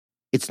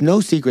It's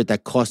no secret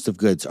that costs of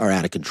goods are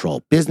out of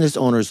control. Business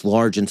owners,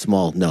 large and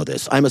small, know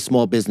this. I'm a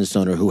small business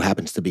owner who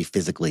happens to be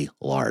physically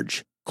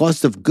large.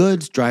 Cost of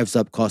goods drives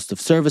up cost of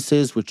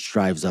services, which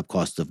drives up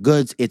cost of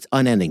goods. It's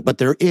unending, but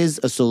there is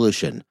a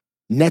solution.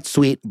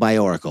 NetSuite by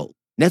Oracle.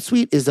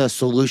 NetSuite is a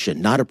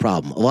solution, not a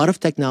problem. A lot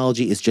of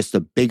technology is just a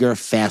bigger,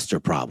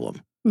 faster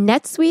problem.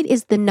 NetSuite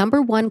is the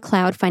 #1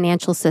 cloud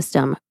financial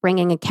system,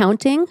 bringing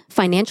accounting,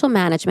 financial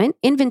management,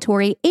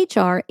 inventory,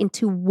 HR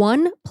into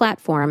one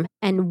platform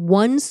and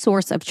one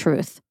source of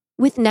truth.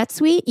 With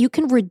NetSuite, you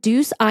can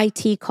reduce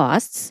IT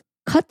costs,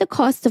 cut the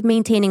cost of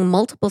maintaining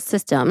multiple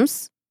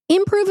systems,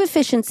 improve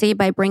efficiency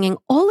by bringing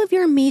all of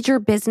your major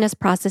business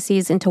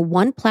processes into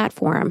one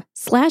platform,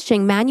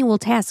 slashing manual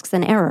tasks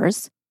and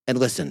errors. And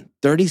listen,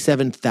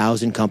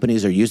 37,000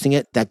 companies are using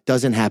it. That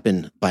doesn't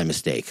happen by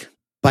mistake.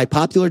 By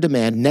popular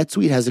demand,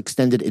 NetSuite has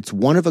extended its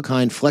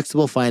one-of-a-kind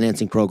flexible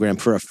financing program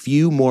for a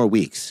few more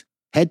weeks.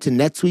 Head to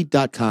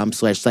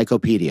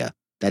netsuite.com/psychopedia.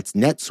 That's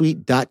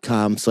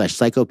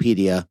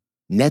netsuite.com/psychopedia.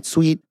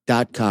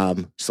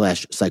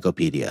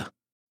 netsuite.com/psychopedia.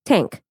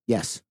 Tank.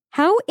 Yes.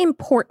 How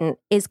important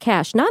is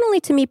Cash, not only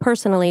to me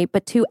personally,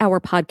 but to our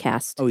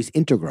podcast? Oh, he's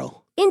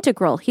integral.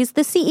 Integral. He's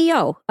the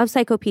CEO of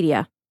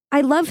Psychopedia. I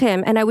love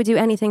him and I would do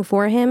anything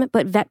for him,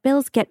 but vet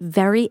bills get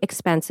very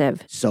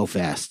expensive. So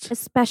fast.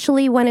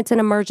 Especially when it's an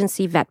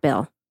emergency vet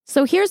bill.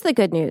 So here's the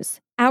good news.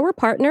 Our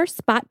partner,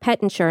 Spot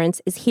Pet Insurance,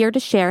 is here to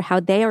share how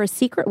they are a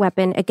secret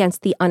weapon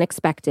against the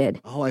unexpected.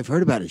 Oh, I've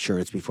heard about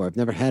insurance before. I've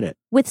never had it.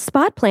 With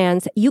Spot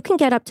plans, you can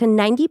get up to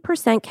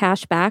 90%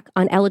 cash back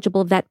on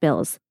eligible vet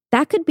bills.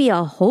 That could be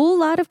a whole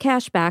lot of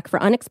cash back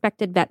for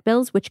unexpected vet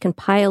bills, which can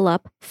pile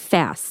up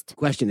fast.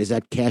 Question, is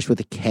that cash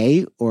with a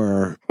K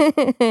or?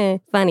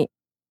 Funny.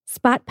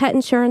 Spot Pet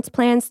Insurance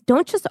plans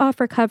don't just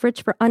offer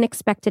coverage for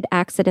unexpected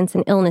accidents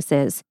and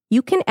illnesses.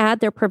 You can add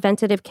their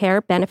preventative care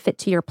benefit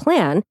to your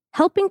plan,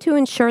 helping to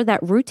ensure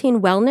that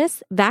routine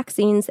wellness,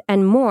 vaccines,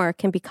 and more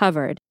can be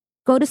covered.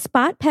 Go to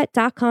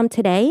spotpet.com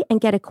today and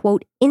get a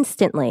quote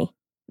instantly.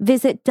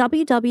 Visit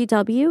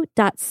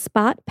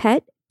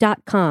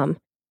www.spotpet.com.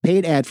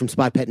 Paid ad from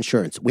Spot Pet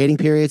Insurance. Waiting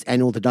periods,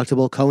 annual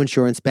deductible,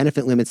 co-insurance,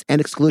 benefit limits, and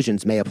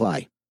exclusions may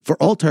apply. For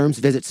all terms,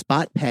 visit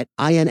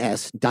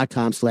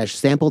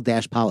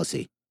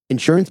spotpetins.com/sample-policy.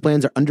 Insurance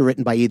plans are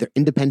underwritten by either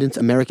Independence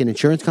American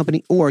Insurance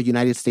Company or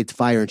United States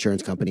Fire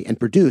Insurance Company and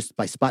produced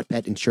by Spot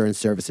Pet Insurance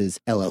Services,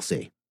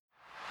 LLC.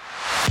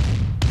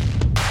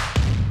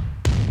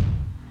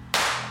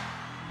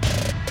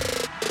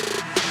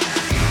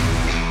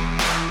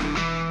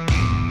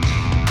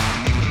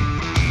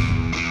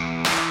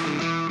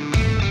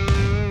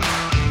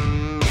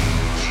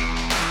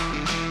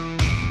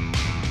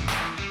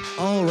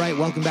 All right,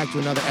 welcome back to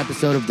another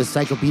episode of the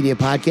Psychopedia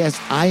Podcast.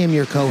 I am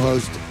your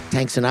co-host,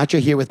 Tank Sinatra,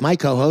 here with my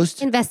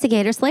co-host,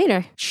 Investigator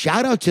Slater.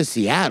 Shout out to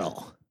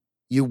Seattle,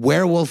 you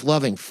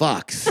werewolf-loving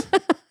fucks.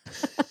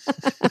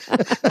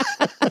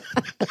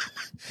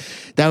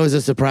 That was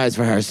a surprise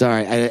for her.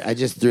 Sorry, I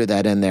just threw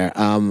that in there.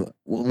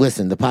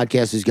 Listen, the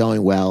podcast is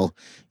going well.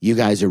 You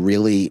guys are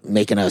really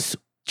making us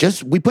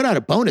we put out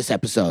a bonus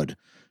episode.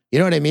 You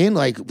know what I mean?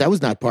 Like, that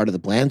was not part of the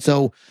plan.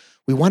 So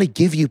we want to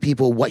give you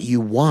people what you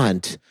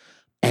want.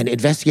 And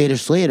Investigator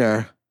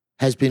Slater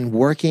has been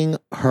working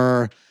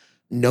her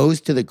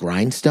nose to the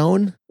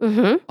grindstone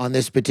on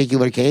this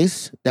particular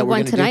case that we're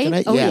going to do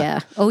tonight. Oh, yeah.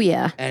 Oh,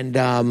 yeah. And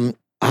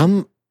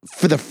I'm,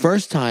 for the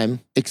first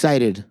time,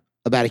 excited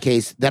about a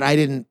case that I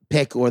didn't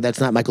pick or that's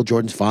not Michael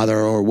Jordan's father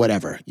or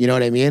whatever. You know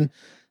what I mean?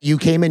 You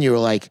came in, you were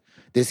like,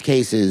 this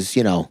case is,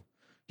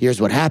 here's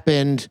what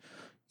happened.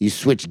 You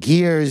switch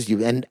gears.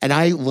 And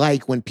I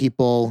like when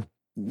people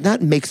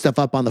not make stuff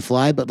up on the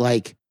fly, but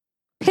like,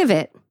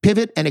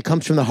 Pivot, and it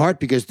comes from the heart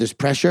because there's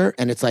pressure,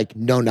 and it's like,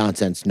 no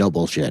nonsense, no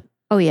bullshit.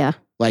 Oh, yeah.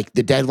 Like,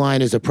 the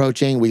deadline is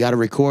approaching, we got to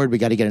record, we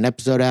got to get an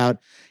episode out,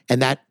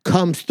 and that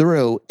comes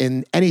through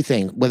in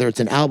anything, whether it's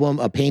an album,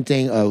 a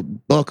painting, a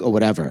book, or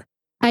whatever.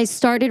 I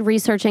started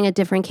researching a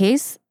different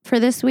case for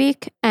this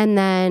week, and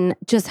then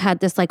just had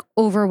this like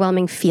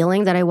overwhelming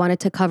feeling that I wanted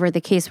to cover the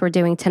case we're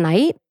doing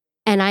tonight.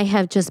 And I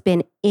have just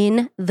been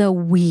in the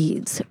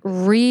weeds,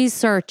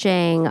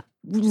 researching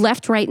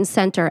left, right, and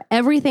center,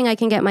 everything I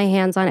can get my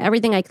hands on,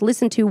 everything I can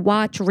listen to,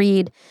 watch,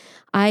 read.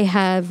 I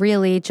have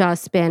really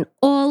just been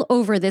all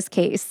over this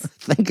case.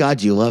 Thank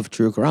God you love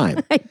true crime.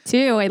 I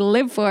do. I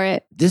live for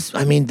it. The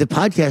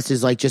podcast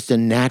is like just a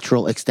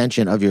natural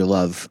extension of your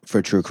love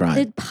for true crime.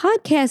 The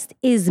podcast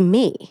is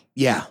me.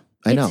 Yeah,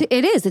 I know.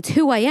 It is. It's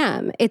who I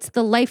am. It's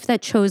the life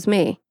that chose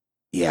me.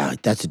 Yeah,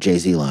 that's a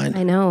Jay-Z line.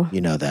 I know.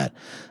 You know that.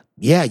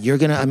 Yeah,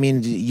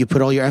 you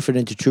put all your effort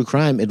into true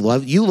crime.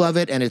 You love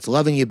it, and it's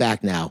loving you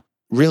back now.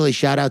 Really,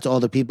 shout out to all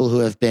the people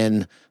who have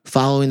been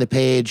following the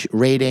page,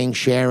 rating,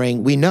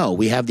 sharing. We know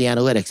we have the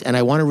analytics. And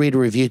I want to read a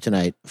review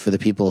tonight for the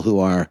people who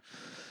are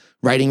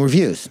writing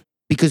reviews.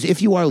 Because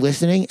if you are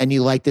listening and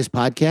you like this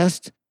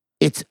podcast,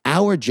 it's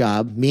our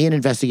job, me and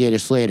Investigator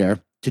Slater,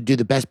 to do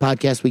the best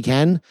podcast we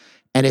can.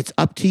 And it's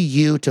up to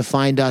you to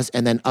find us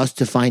and then us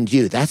to find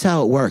you. That's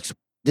how it works.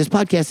 This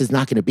podcast is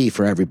not going to be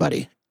for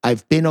everybody.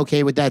 I've been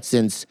okay with that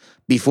since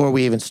before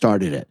we even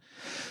started it.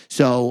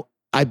 So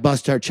I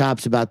bust our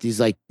chops about these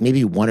like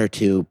maybe 1 or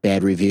 2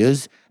 bad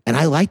reviews, and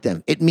I like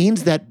them. It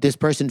means that this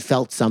person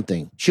felt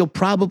something. She'll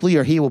probably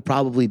or he will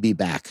probably be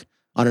back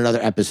on another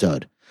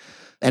episode.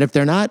 And if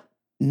they're not,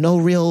 no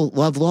real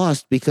love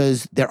lost,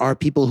 because there are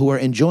people who are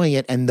enjoying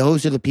it, and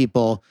those are the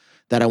people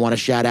that I want to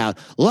shout out.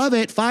 Love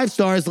it. 5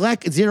 stars.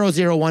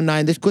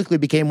 Lek0019. This quickly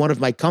became one of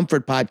my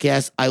comfort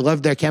podcasts. I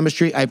love their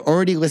chemistry. I've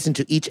already listened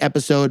to each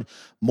episode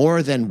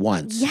more than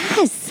once.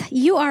 Yes,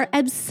 you are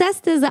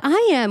obsessed as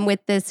I am with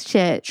this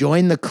shit.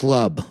 Join the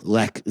club,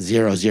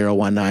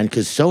 Lek0019,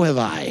 because so have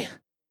I.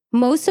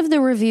 Most of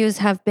the reviews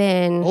have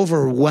been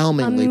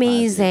overwhelmingly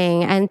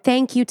amazing. Positive. And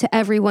thank you to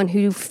everyone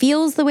who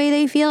feels the way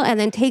they feel and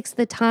then takes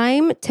the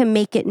time to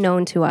make it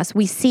known to us.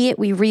 We see it,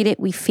 we read it,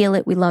 we feel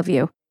it, we love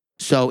you.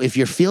 So if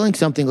you're feeling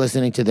something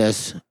listening to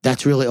this,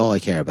 that's really all I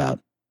care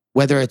about.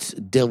 Whether it's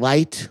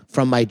delight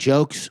from my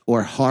jokes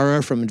or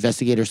horror from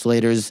Investigator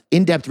Slater's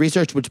in-depth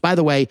research, which, by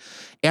the way,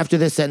 after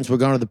this sentence, we're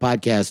going to the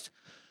podcast.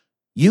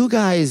 You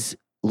guys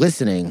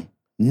listening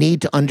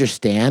need to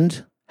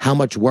understand how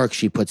much work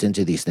she puts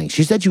into these things.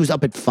 She said she was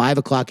up at 5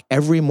 o'clock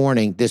every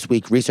morning this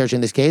week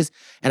researching this case.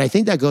 And I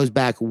think that goes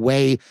back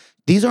way,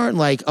 these aren't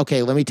like,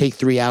 okay, let me take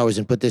 3 hours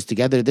and put this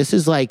together. This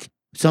is like,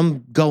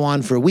 some go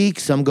on for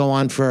weeks, some go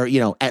on for,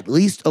 at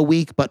least a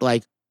week, but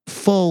like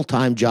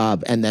full-time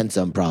job and then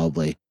some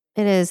probably.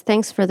 It is.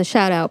 Thanks for the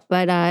shout out.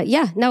 But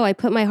I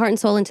put my heart and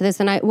soul into this.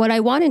 And what I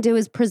want to do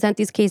is present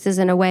these cases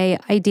in a way,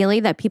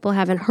 ideally, that people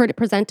haven't heard it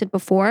presented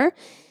before.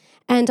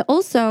 And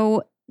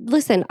also,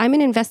 listen, I'm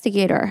an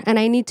investigator and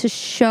I need to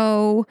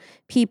show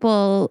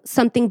people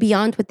something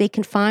beyond what they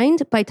can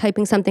find by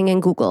typing something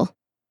in Google.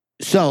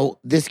 So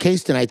this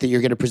case tonight that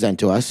you're going to present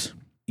to us,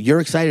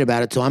 you're excited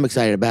about it, so I'm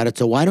excited about it.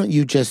 So why don't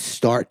you just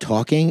start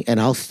talking and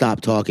I'll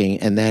stop talking,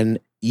 and then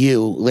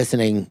you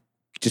listening,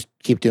 just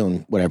keep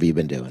doing whatever you've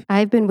been doing.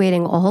 I've been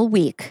waiting all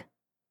week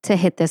to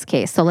hit this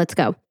case, so let's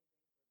go.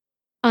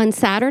 On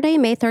Saturday,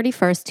 May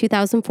 31st,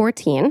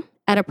 2014,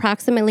 at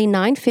approximately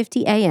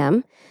 9:50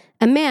 a.m.,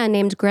 a man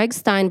named Greg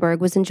Steinberg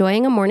was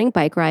enjoying a morning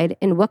bike ride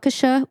in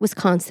Waukesha,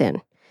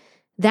 Wisconsin.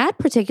 That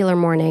particular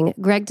morning,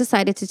 Greg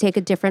decided to take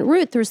a different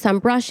route through some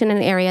brush in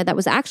an area that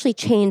was actually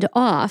chained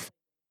off.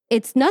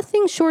 It's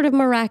nothing short of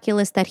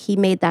miraculous that he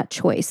made that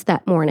choice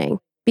that morning,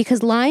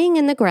 because lying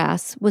in the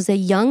grass was a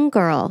young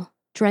girl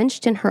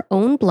drenched in her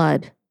own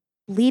blood,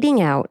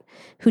 bleeding out,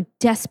 who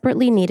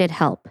desperately needed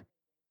help.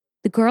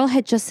 The girl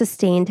had just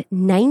sustained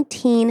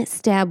 19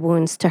 stab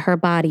wounds to her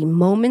body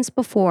moments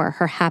before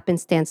her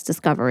happenstance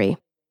discovery.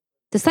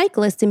 The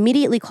cyclist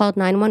immediately called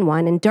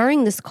 911, and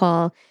during this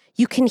call,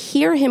 you can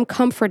hear him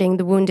comforting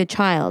the wounded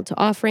child,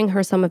 offering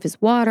her some of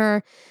his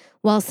water,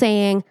 while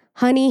saying,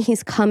 "Honey,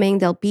 he's coming.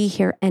 They'll be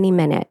here any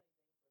minute."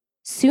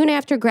 Soon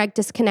after Greg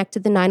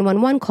disconnected the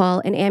 911 call,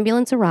 an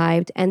ambulance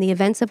arrived, and the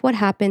events of what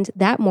happened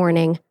that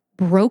morning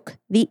broke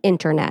the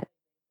internet.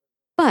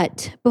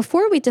 But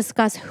before we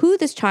discuss who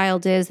this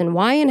child is and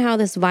why and how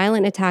this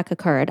violent attack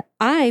occurred,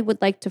 I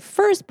would like to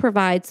first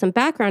provide some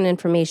background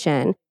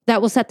information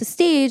that will set the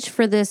stage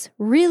for this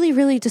really,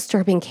 really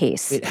disturbing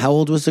case. Wait, how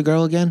old was the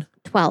girl again?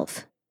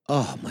 12.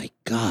 Oh my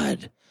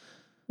God.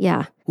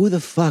 Yeah. Who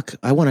the fuck?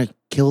 I want to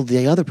kill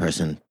the other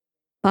person.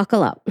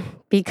 Buckle up,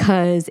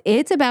 because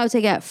it's about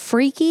to get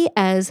freaky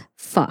as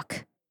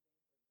fuck.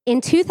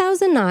 In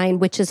 2009,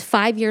 which is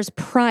 5 years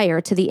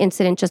prior to the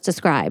incident just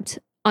described,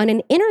 on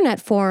an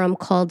internet forum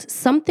called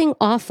Something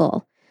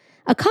Awful,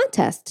 a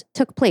contest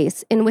took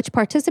place in which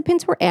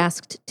participants were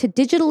asked to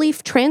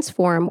digitally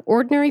transform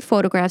ordinary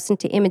photographs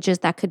into images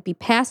that could be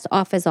passed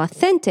off as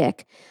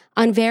authentic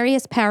on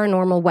various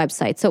paranormal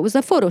websites. So it was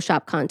a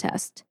Photoshop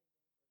contest.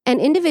 An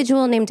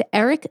individual named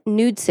Eric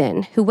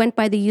Knudsen, who went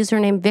by the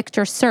username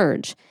Victor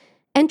Surge,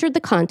 entered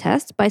the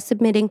contest by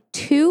submitting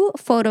 2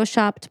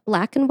 photoshopped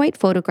black and white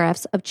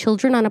photographs of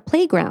children on a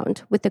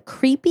playground with a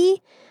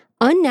creepy,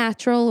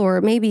 unnatural,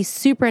 or maybe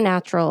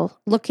supernatural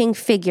looking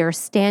figure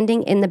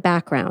standing in the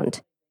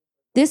background.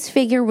 This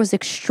figure was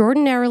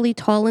extraordinarily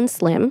tall and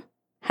slim,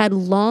 had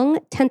long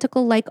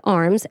tentacle-like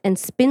arms and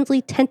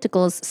spindly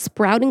tentacles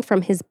sprouting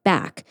from his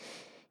back.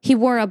 He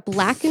wore a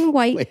black and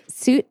white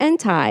suit and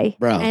tie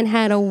and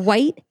had a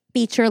white,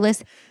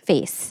 featureless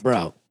face.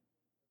 Bro,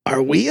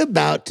 are we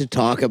about to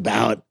talk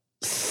about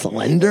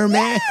Slender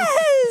Man?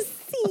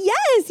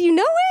 Yes, you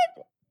know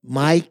it?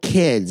 My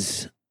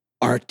kids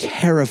are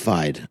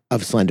terrified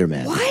of Slender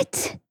Man.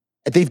 What?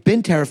 They've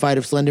been terrified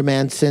of Slender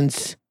Man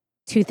since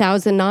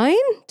 2009?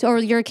 Or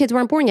your kids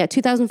weren't born yet?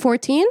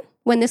 2014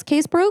 when this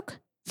case broke?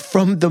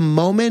 From the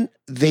moment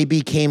they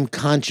became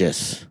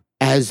conscious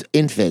as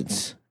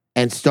infants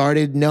and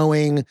started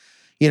knowing,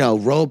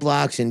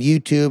 Roblox and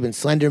YouTube and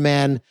Slender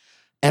Man.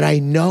 And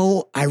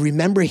I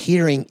remember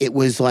hearing it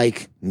was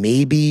like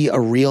maybe a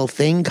real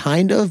thing,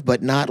 kind of,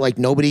 but not like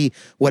nobody,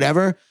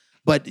 whatever.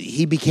 But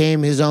he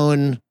became his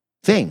own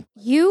thing.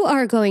 You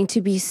are going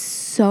to be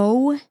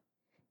so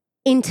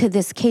into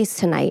this case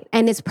tonight,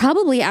 and it's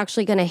probably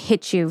actually going to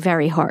hit you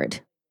very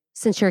hard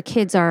since your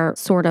kids are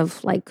sort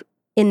of like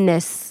in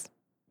this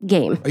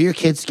game. Are your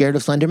kids scared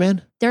of Slender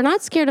Man? They're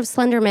not scared of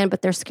Slender Man,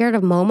 but they're scared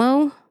of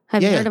Momo.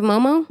 Have you heard of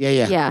Momo?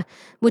 Yeah. Yeah,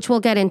 which we'll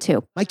get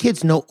into. My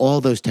kids know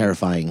all those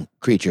terrifying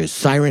creatures.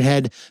 Siren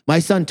Head. My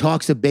son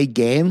talks a big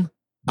game.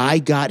 I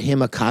got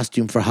him a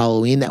costume for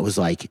Halloween that was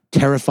like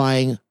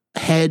terrifying,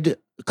 head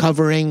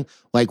covering,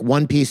 like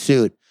one-piece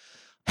suit.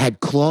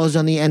 Had claws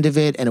on the end of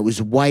it, and it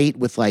was white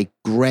with like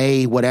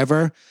gray,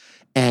 whatever.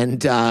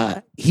 And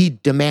he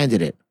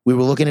demanded it. We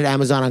were looking at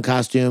Amazon on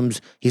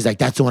costumes. He's like,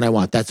 that's the one I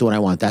want. That's the one I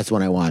want. That's the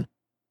one I want.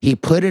 He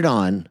put it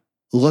on,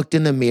 looked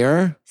in the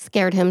mirror.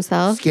 Scared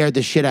himself. Scared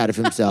the shit out of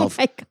himself.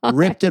 Oh my God.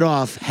 Ripped it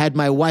off, had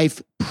my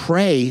wife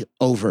pray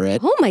over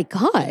it. Oh my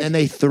God. And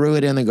they threw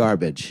it in the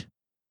garbage.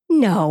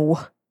 No.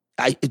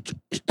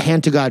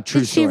 Hand to God,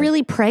 true Did she story.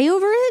 really pray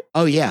over it?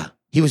 Oh, yeah.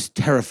 He was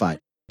terrified.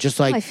 Just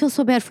like, I feel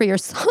so bad for your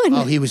son.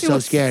 oh, he was so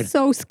scared.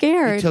 So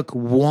scared. He took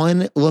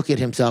one look at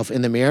himself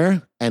in the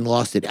mirror and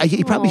lost it.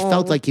 He probably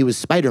felt like he was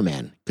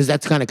Spider-Man because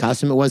that's the kind of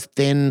costume it was,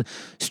 thin,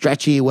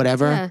 stretchy,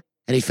 whatever. Yeah.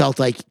 And he felt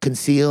like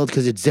concealed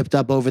because it zipped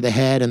up over the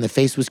head and the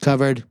face was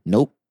covered.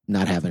 Nope,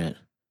 not having it.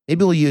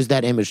 Maybe we'll use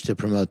that image to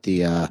promote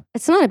the...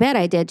 It's not a bad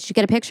idea. Did you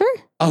get a picture?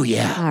 Oh,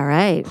 yeah. All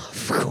right.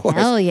 Of course.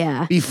 Hell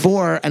yeah.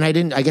 Before, and I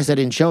guess I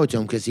didn't show it to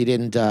him because he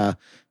didn't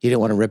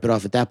want to rip it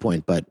off at that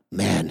point. But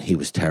man, he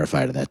was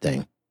terrified of that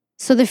thing.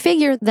 So the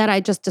figure that I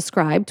just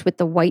described with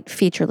the white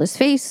featureless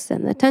face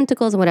and the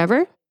tentacles and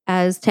whatever,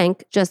 as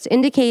Tank just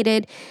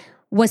indicated,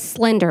 was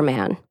Slender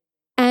Man.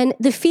 And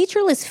the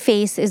featureless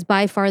face is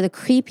by far the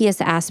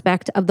creepiest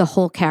aspect of the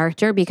whole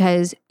character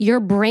because your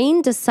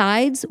brain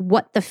decides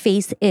what the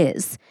face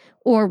is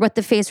or what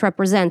the face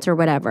represents or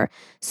whatever.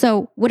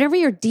 So whatever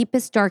your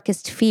deepest,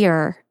 darkest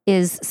fear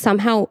is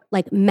somehow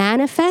like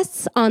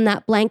manifests on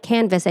that blank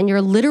canvas and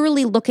you're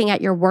literally looking at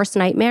your worst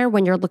nightmare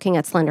when you're looking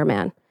at Slender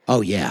Man.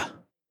 Oh, yeah.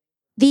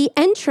 The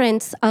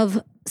entrance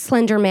of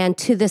Slender Man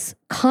to this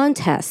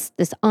contest,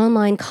 this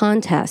online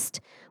contest,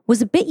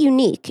 was a bit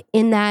unique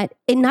in that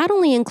it not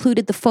only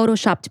included the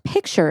photoshopped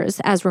pictures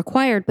as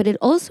required, but it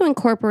also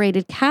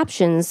incorporated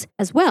captions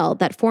as well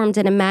that formed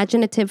an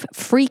imaginative,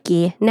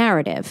 freaky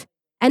narrative.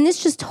 And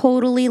this just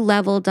totally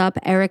leveled up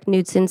Eric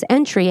Knudson's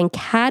entry and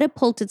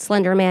catapulted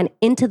Slender Man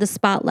into the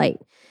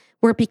spotlight,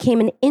 where it became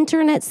an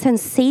internet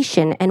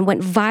sensation and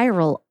went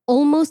viral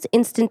almost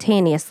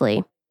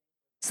instantaneously.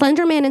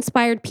 Slender Man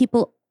inspired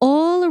people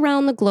all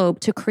around the globe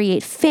to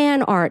create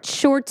fan art,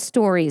 short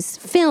stories,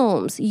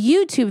 films,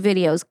 YouTube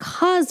videos,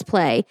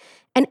 cosplay,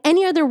 and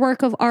any other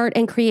work of art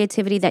and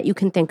creativity that you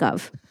can think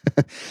of.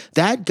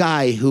 That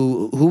guy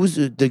who was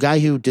the guy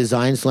who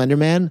designed Slender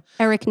Man?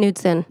 Eric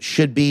Knudson.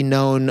 Should be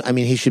known, I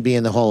mean, he should be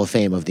in the Hall of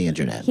Fame of the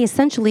internet. He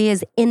essentially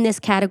is in this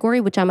category,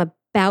 which I'm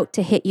about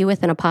to hit you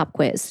with in a pop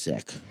quiz.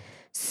 Sick.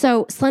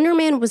 So Slender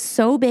Man was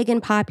so big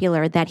and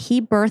popular that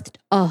he birthed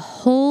a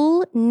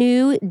whole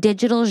new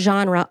digital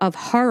genre of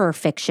horror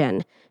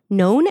fiction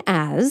known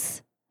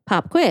as,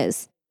 pop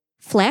quiz,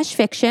 flash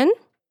fiction,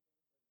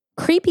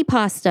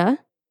 creepypasta,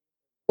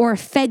 or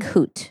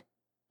feghoot.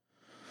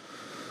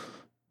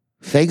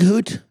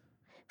 Feghoot?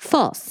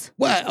 False.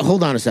 Well,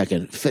 hold on a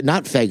second.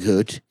 Not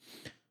Feghoot.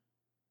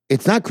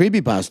 It's not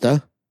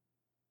creepypasta.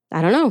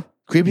 I don't know.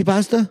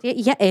 Creepypasta?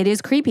 Yeah, it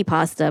is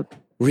creepypasta.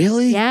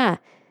 Really? Yeah.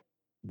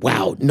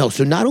 Wow. No,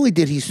 so not only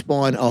did he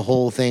spawn a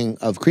whole thing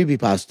of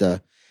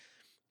creepypasta,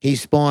 he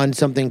spawned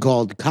something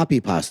called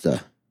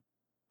copypasta.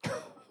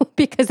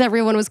 Because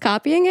everyone was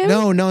copying him?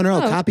 No. Oh.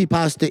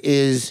 Copypasta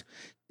is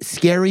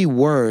scary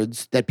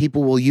words that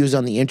people will use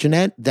on the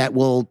internet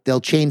they'll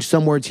change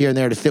some words here and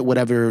there to fit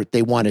whatever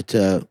they want it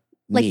to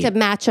mean. Like to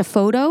match a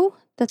photo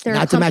that they're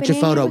Not to match a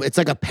accompanying photo. with? It's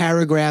like a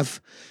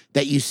paragraph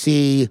that you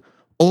see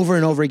over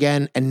and over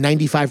again, and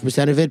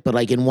 95% of it, but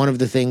like in one of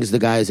the things, the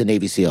guy is a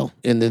Navy SEAL.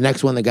 In the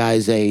next one, the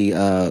guy's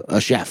a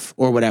chef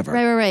or whatever.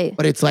 Right.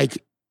 But it's like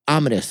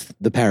ominous,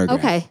 the paragraph.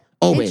 Okay.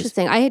 Always.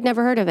 Interesting. I had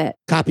never heard of it.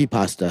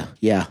 Copypasta,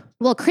 yeah.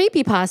 Well,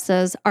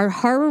 creepypastas are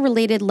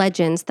horror-related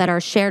legends that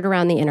are shared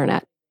around the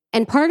internet.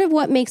 And part of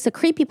what makes a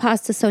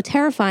creepypasta so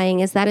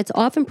terrifying is that it's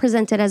often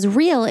presented as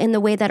real in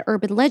the way that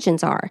urban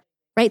legends are,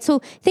 right? So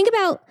think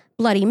about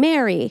Bloody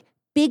Mary,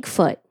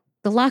 Bigfoot,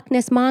 the Loch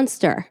Ness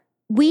Monster.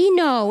 We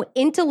know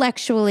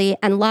intellectually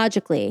and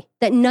logically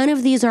that none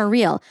of these are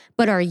real,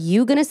 but are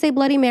you going to say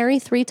Bloody Mary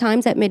 3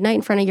 times at midnight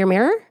in front of your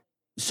mirror?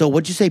 So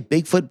what'd you say?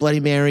 Bigfoot, Bloody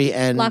Mary,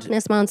 and... Loch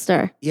Ness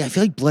Monster. Yeah, I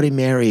feel like Bloody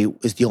Mary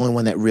is the only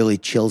one that really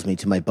chills me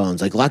to my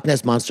bones. Like Loch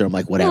Ness Monster, I'm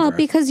like, whatever. Well,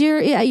 because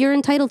you're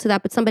entitled to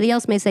that, but somebody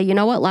else may say, you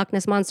know what? Loch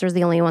Ness Monster is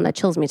the only one that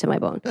chills me to my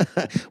bone.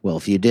 Well,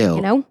 if you do...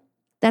 You know?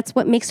 That's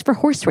what makes for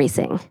horse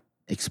racing.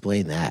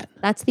 Explain that.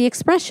 That's the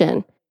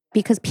expression.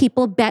 Because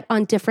people bet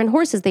on different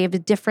horses. They have a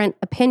different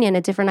opinion,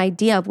 a different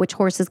idea of which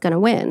horse is going to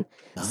win.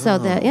 So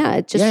that,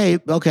 it just... Yay,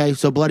 okay,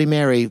 so Bloody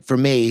Mary, for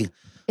me...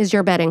 is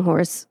your betting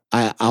horse.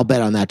 I'll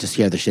bet on that to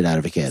scare the shit out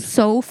of a kid.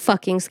 So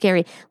fucking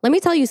scary. Let me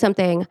tell you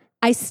something.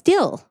 I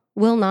still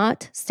will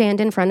not stand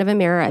in front of a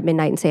mirror at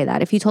midnight and say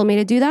that. If you told me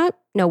to do that,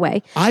 no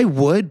way. I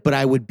would, but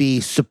I would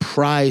be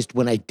surprised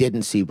when I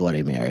didn't see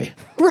Bloody Mary.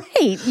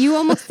 Right. You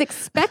almost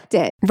expect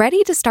it.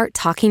 Ready to start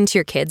talking to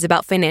your kids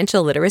about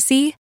financial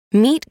literacy?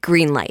 Meet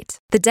Greenlight,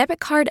 the debit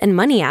card and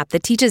money app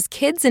that teaches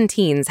kids and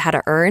teens how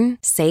to earn,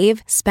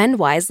 save, spend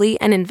wisely,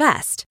 and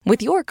invest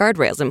with your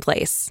guardrails in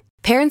place.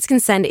 Parents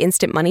can send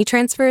instant money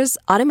transfers,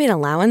 automate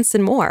allowance,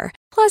 and more.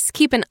 Plus,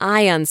 keep an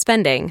eye on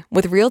spending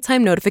with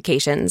real-time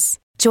notifications.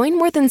 Join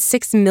more than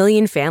 6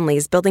 million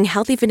families building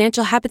healthy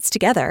financial habits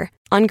together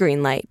on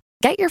Greenlight.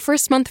 Get your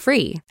first month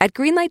free at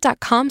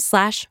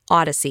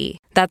greenlight.com/Odyssey.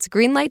 That's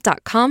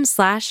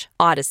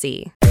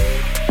greenlight.com/Odyssey.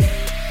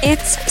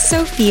 It's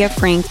Sophia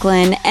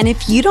Franklin, and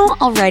if you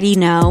don't already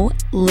know,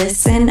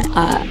 listen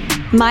up.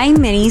 My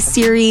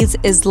mini-series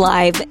is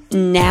live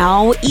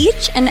now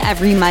each and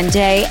every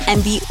Monday,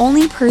 and the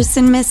only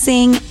person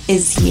missing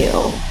is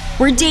you.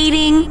 We're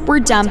dating,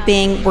 we're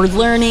dumping, we're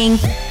learning,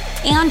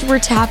 and we're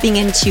tapping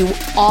into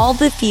all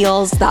the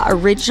feels that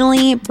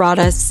originally brought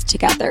us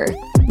together.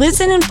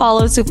 Listen and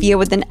follow Sophia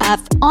with an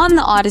F on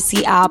the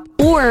Odyssey app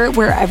or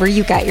wherever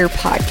you get your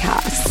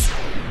podcasts.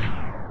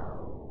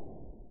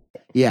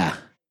 Yeah.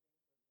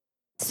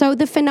 So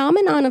the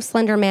phenomenon of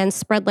Slender Man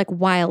spread like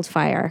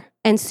wildfire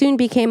and soon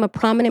became a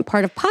prominent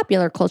part of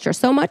popular culture,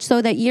 so much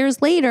so that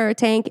years later,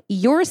 Tank,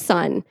 your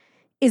son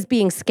is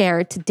being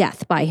scared to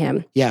death by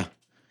him. Yeah.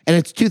 And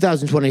it's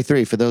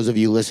 2023 for those of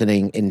you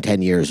listening in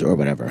 10 years or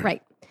whatever.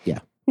 Right.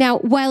 Yeah. Now,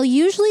 while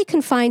usually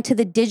confined to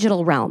the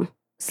digital realm,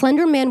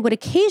 Slender Man would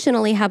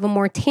occasionally have a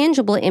more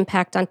tangible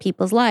impact on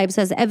people's lives,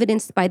 as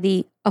evidenced by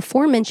the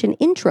aforementioned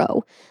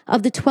intro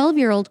of the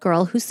 12-year-old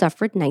girl who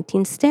suffered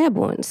 19 stab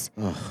wounds,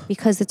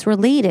 because it's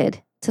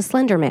related to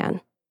Slender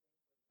Man.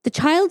 The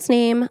child's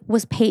name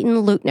was Peyton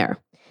Leutner.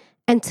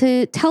 And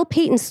to tell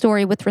Peyton's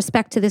story with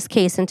respect to this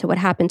case and to what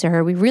happened to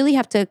her, we really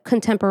have to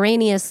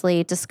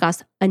contemporaneously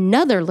discuss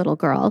another little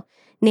girl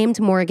named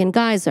Morgan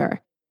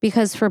Geyser,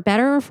 because for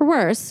better or for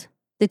worse,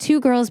 the two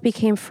girls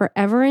became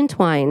forever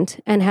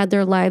entwined and had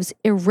their lives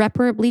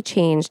irreparably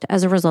changed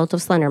as a result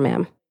of Slender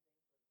Man.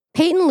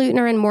 Peyton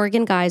Leutner and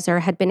Morgan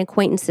Geyser had been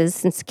acquaintances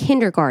since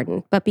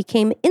kindergarten, but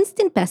became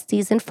instant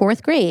besties in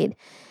 4th grade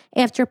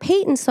after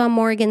Peyton saw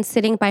Morgan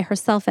sitting by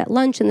herself at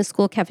lunch in the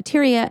school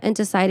cafeteria and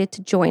decided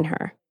to join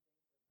her.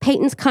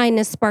 Peyton's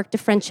kindness sparked a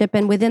friendship,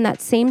 and within that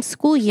same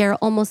school year,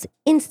 almost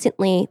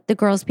instantly, the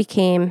girls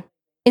became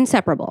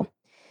inseparable.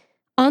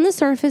 On the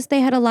surface, they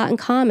had a lot in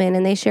common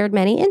and they shared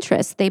many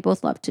interests. They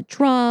both loved to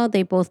draw,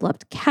 they both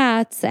loved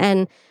cats,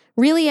 and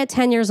really at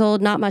 10 years old,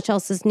 not much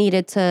else is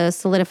needed to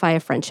solidify a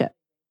friendship.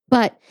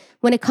 But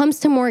when it comes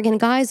to Morgan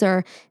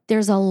Geyser,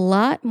 there's a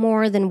lot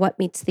more than what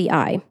meets the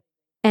eye.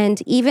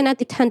 And even at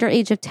the tender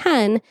age of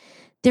 10,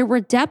 there were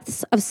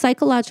depths of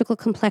psychological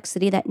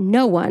complexity that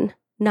no one,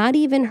 not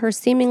even her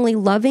seemingly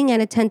loving and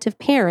attentive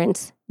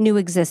parents, knew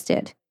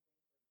existed.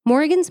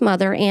 Morgan's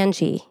mother,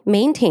 Angie,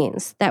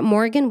 maintains that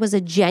Morgan was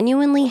a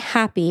genuinely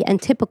happy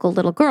and typical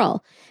little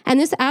girl, and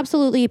this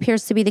absolutely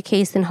appears to be the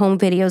case in home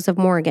videos of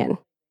Morgan.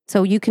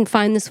 So you can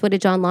find this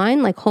footage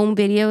online, like home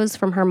videos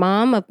from her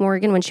mom of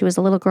Morgan when she was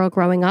a little girl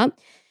growing up.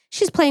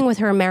 She's playing with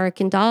her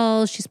American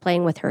doll, she's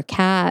playing with her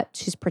cat,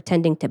 she's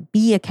pretending to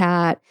be a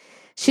cat.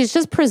 She's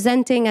just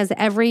presenting as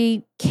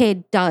every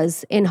kid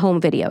does in home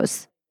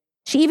videos.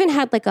 She even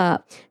had like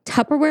a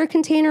Tupperware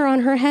container on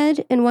her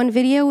head in one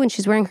video when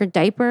she's wearing her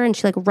diaper and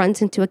she like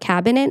runs into a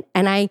cabinet.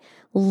 And I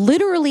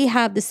literally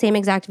have the same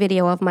exact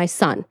video of my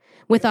son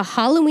with a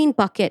Halloween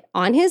bucket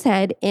on his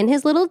head in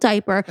his little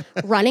diaper,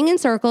 running in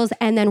circles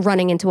and then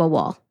running into a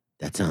wall.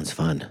 That sounds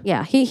fun.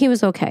 Yeah, he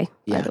was okay,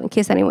 by the way, in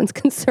case anyone's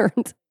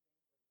concerned.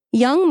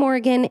 Young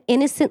Morgan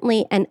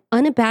innocently and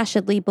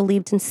unabashedly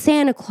believed in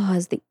Santa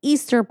Claus, the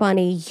Easter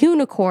Bunny,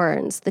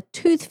 unicorns, the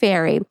Tooth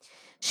Fairy.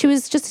 She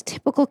was just a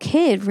typical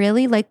kid,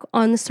 really, like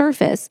on the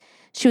surface.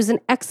 She was an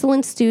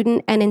excellent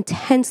student and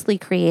intensely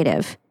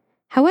creative.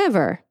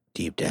 However,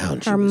 deep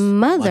down, her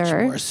mother, much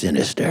more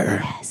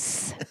sinister.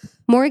 Yes.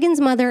 Morgan's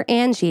mother,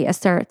 Angie,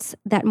 asserts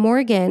that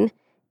Morgan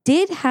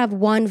did have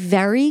one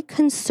very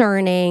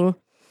concerning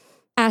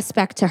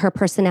aspect to her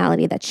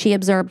personality that she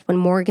observed when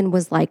Morgan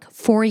was like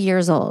 4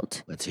 years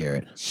old. Let's hear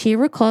it. She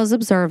recalls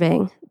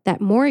observing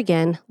that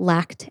Morgan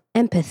lacked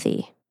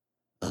empathy.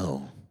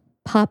 Oh.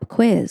 Pop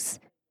quiz.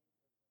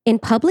 In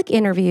public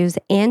interviews,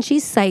 Angie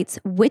cites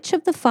which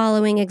of the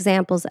following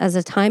examples as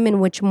a time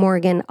in which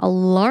Morgan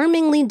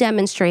alarmingly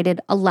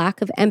demonstrated a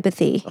lack of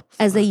empathy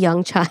as a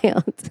young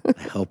child.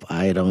 I hope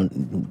I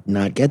don't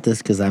not get this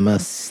because I'm a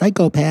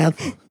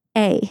psychopath.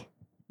 A.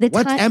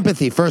 What's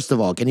empathy, first of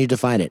all? Can you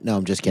define it? No,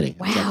 I'm just kidding.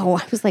 Wow.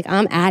 I was like,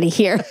 I'm out of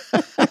here.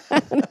 I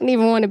don't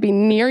even want to be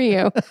near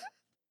you.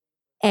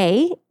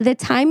 A, the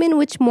time in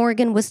which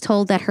Morgan was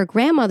told that her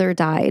grandmother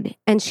died,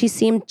 and she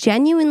seemed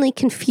genuinely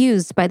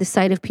confused by the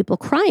sight of people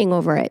crying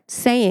over it,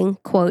 saying,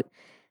 quote,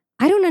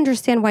 I don't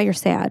understand why you're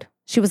sad.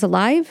 She was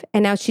alive,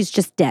 and now she's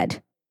just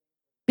dead.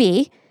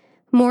 B,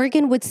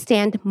 Morgan would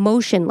stand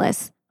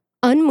motionless,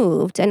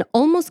 unmoved, and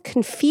almost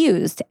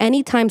confused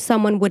anytime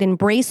someone would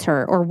embrace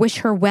her or wish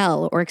her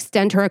well or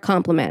extend her a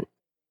compliment.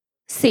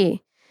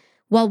 C,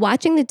 while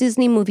watching the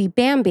Disney movie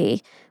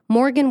Bambi,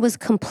 Morgan was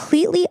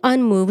completely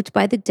unmoved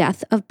by the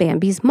death of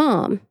Bambi's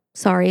mom.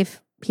 Sorry if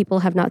people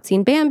have not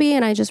seen Bambi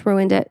and I just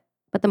ruined it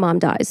but the mom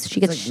dies. She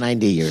gets like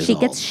 90 years She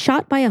old. gets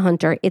shot by a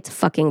hunter. It's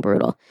fucking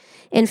brutal.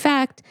 In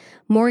fact,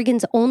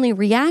 Morgan's only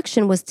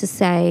reaction was to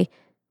say,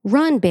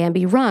 "Run,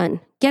 Bambi, run.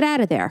 Get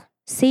out of there.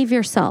 Save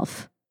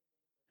yourself."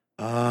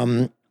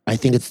 I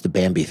think it's the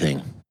Bambi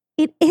thing.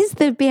 It is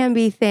the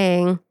Bambi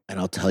thing. And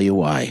I'll tell you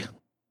why.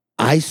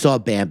 I saw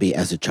Bambi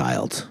as a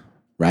child,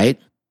 right?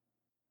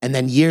 And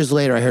then years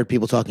later, I heard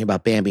people talking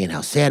about Bambi and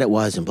how sad it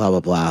was and blah, blah,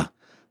 blah.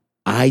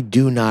 I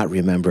do not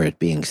remember it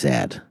being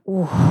sad.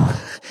 Ooh.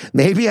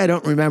 Maybe I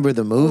don't remember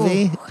the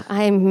movie. Ooh,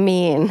 I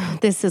mean,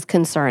 this is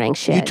concerning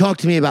shit. You talk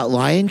to me about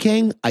Lion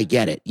King, I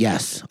get it.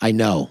 Yes, I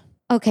know.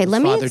 Okay,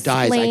 let me Father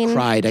explain. dies, I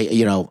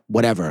cried,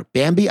 whatever.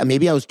 Bambi,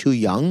 maybe I was too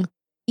young.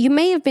 You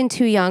may have been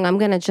too young. I'm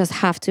going to just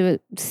have to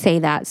say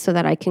that so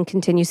that I can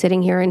continue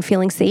sitting here and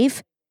feeling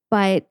safe.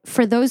 But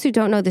for those who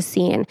don't know the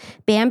scene,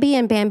 Bambi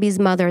and Bambi's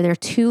mother, they're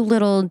two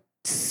little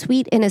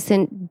sweet,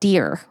 innocent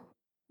deer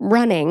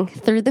running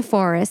through the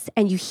forest,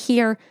 and you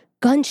hear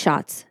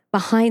gunshots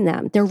behind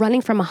them. They're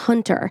running from a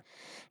hunter.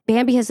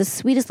 Bambi has the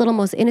sweetest little,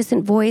 most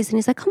innocent voice, and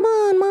he's like, "Come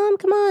on, Mom,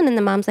 come on." And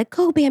the mom's like,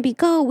 "Go, Bambi,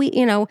 go."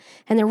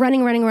 And they're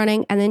running.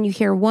 And then you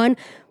hear one,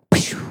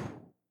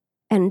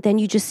 and then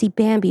you just see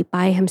Bambi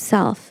by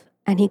himself,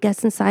 and he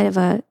gets inside of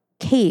a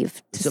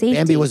cave to safety.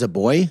 Bambi was a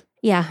boy?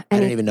 Yeah. I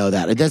didn't even know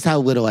that. That's how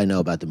little I know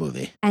about the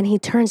movie. And he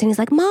turns and he's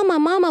like,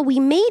 Mama, we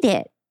made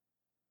it.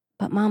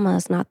 But Mama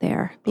is not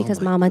there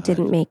because Mama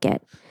didn't make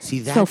it.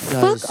 See, that so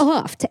fuck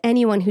off to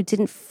anyone who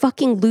didn't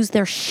fucking lose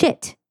their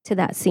shit to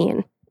that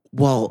scene.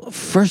 Well,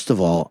 first of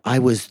all, I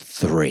was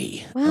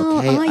 3. Well,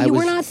 okay? you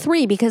were not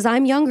 3 because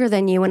I'm younger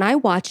than you and I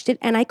watched it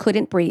and I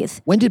couldn't breathe.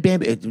 When did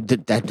Bambi...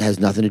 That has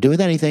nothing to do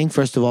with anything,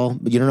 first of all.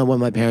 You don't know when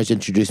my parents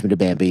introduced me to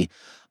Bambi.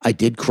 I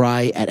did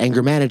cry at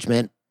anger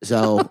management,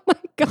 so... Oh my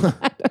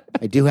God.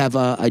 I do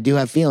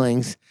have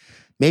feelings.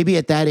 Maybe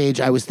at that age,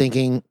 I was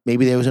thinking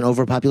maybe there was an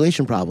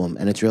overpopulation problem,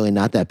 and it's really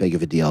not that big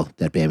of a deal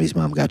that Bambi's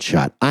mom got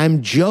shot.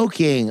 I'm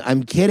joking.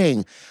 I'm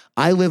kidding.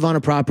 I live on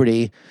a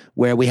property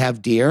where we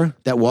have deer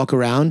that walk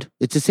around.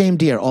 It's the same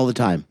deer all the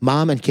time,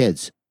 mom and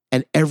kids.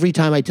 And every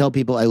time I tell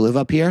people I live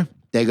up here,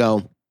 they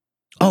go,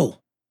 "Oh,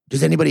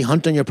 does anybody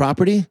hunt on your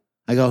property?"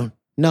 I go,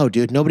 "No,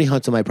 dude, nobody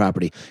hunts on my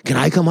property. Can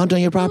I come hunt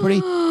on your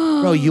property?"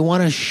 Bro, you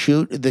want to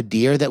shoot the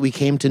deer that we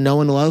came to know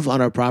and love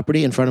on our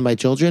property in front of my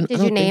children? Did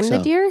you name the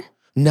deer?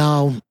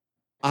 No.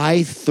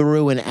 I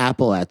threw an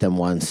apple at them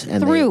once.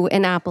 And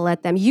an apple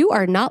at them. You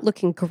are not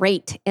looking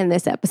great in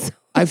this episode.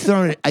 I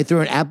threw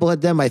an apple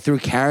at them. I threw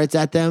carrots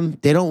at them.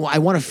 I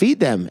want to feed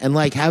them and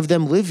have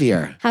them live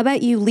here. How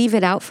about you leave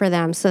it out for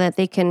them so that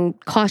they can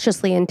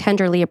cautiously and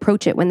tenderly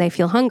approach it when they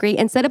feel hungry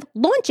instead of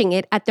launching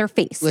it at their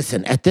face?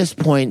 Listen, at this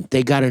point,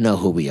 they got to know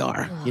who we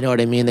are. You know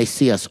what I mean? They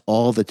see us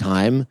all the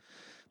time.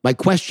 My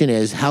question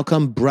is, how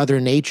come Brother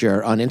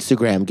Nature on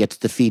Instagram gets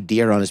to feed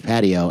deer on his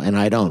patio and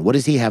I don't? What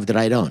does he have that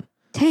I don't?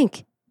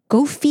 Tank,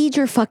 go feed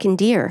your fucking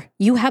deer.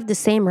 You have the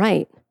same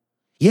right.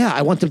 Yeah,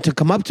 I want them to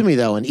come up to me,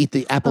 though, and eat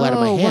the apple out of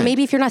my hand. Well,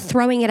 maybe if you're not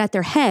throwing it at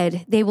their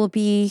head, they will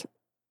be,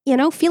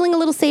 feeling a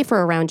little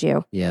safer around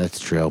you. Yeah, that's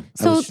true.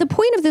 So the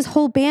point of this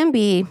whole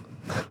Bambi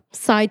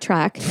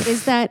sidetrack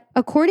is that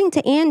according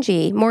to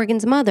Angie,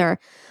 Morgan's mother,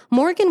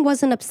 Morgan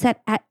wasn't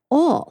upset at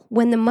all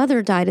when the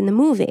mother died in the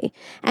movie.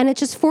 And at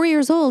just 4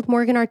 years old,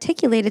 Morgan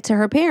articulated to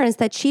her parents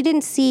that she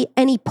didn't see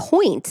any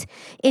point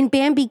in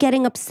Bambi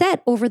getting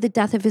upset over the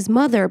death of his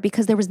mother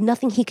because there was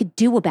nothing he could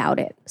do about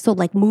it. So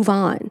move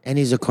on. And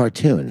he's a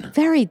cartoon.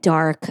 Very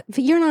dark.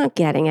 You're not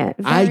getting it.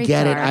 I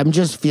get it. I'm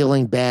just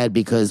feeling bad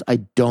because I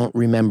don't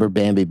remember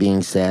Bambi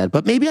being sad.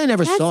 But maybe I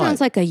never saw it. That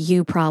sounds like a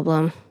you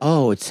problem.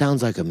 Oh, it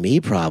sounds like a me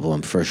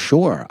problem for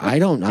sure.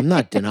 I'm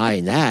not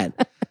denying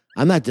that.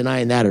 I'm not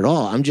denying that at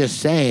all. I'm just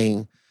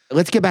saying,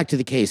 let's get back to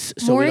the case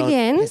so we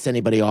don't piss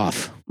anybody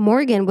off.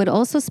 Morgan would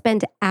also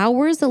spend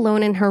hours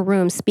alone in her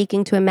room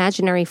speaking to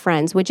imaginary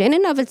friends, which in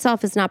and of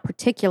itself is not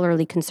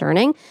particularly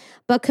concerning,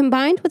 but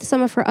combined with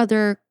some of her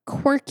other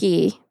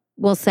quirky,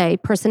 we'll say,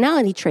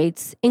 personality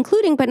traits,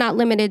 including but not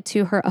limited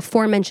to her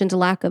aforementioned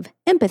lack of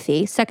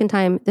empathy. Second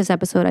time this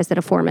episode I said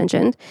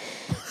aforementioned.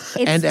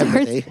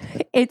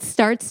 It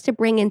starts to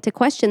bring into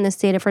question the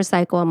state of her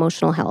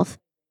psycho-emotional health.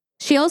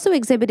 She also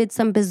exhibited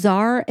some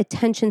bizarre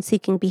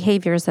attention-seeking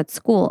behaviors at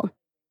school.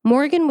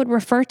 Morgan would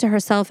refer to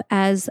herself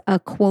as a,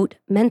 quote,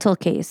 mental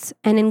case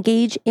and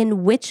engage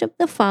in which of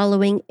the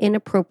following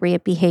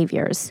inappropriate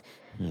behaviors?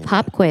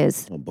 Pop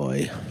quiz. Oh,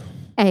 boy.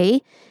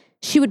 A,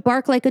 she would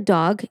bark like a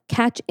dog,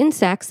 catch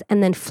insects,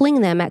 and then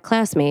fling them at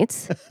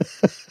classmates.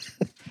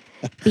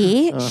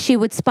 B, she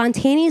would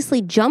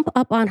spontaneously jump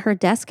up on her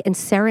desk and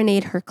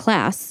serenade her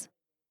class.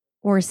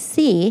 Or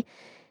C,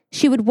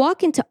 she would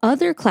walk into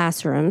other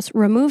classrooms,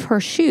 remove her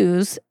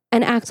shoes,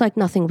 and act like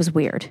nothing was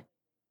weird.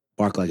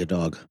 Bark like a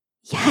dog.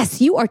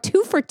 Yes, you are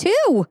 2 for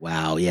 2.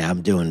 Wow, yeah,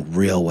 I'm doing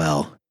real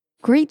well.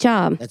 Great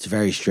job. That's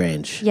very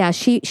strange. Yeah,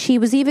 she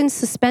was even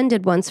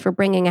suspended once for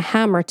bringing a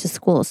hammer to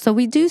school. So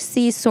we do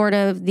see sort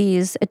of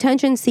these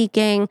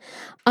attention-seeking,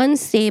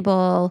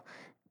 unstable,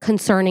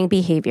 concerning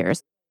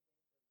behaviors.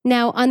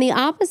 Now, on the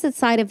opposite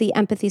side of the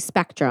empathy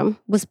spectrum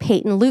was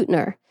Peyton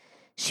Leutner.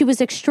 She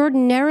was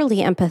extraordinarily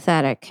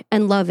empathetic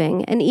and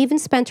loving, and even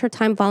spent her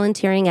time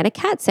volunteering at a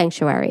cat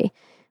sanctuary,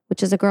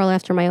 which is a girl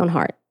after my own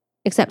heart,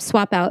 except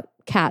swap out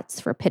cats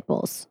for pit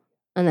bulls.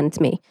 And then it's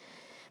me.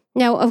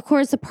 Now, of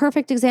course, a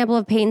perfect example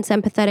of Peyton's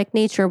empathetic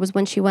nature was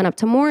when she went up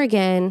to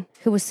Morgan,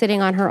 who was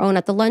sitting on her own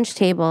at the lunch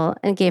table,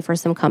 and gave her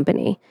some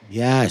company.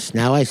 Yes,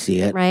 now I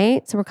see it.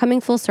 Right? So we're coming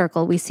full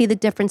circle. We see the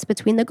difference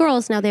between the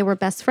girls. Now, they were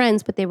best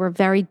friends, but they were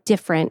very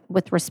different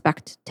with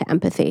respect to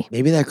empathy.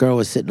 Maybe that girl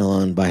was sitting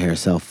alone by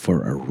herself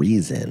for a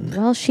reason.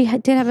 Well, she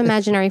did have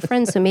imaginary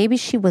friends, so maybe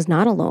she was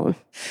not alone.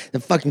 The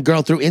fucking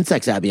girl threw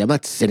insects at me. I'm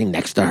not sitting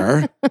next to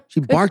her. She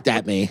barked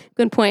at me.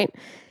 Good point.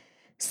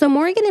 So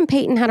Morgan and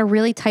Peyton had a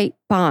really tight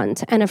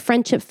bond and a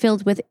friendship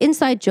filled with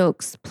inside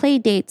jokes, play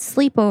dates,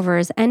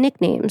 sleepovers, and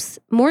nicknames.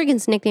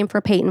 Morgan's nickname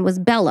for Peyton was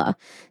Bella.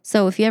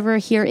 So if you ever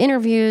hear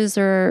interviews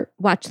or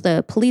watch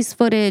the police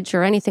footage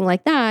or anything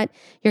like that,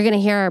 you're going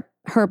to hear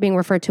her being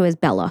referred to as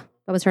Bella.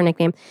 That was her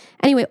nickname.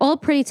 Anyway, all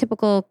pretty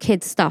typical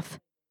kid stuff.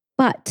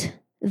 But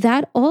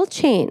that all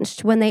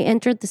changed when they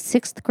entered the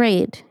 6th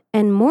grade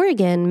and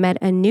Morgan met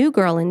a new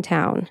girl in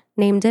town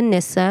named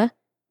Anissa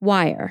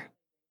Wire.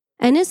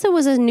 Anissa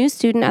was a new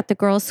student at the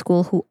girls'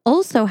 school who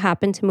also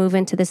happened to move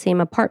into the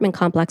same apartment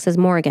complex as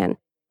Morgan.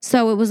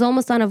 So it was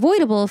almost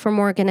unavoidable for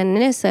Morgan and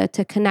Anissa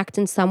to connect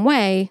in some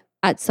way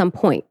at some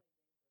point.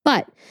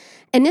 But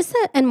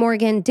Anissa and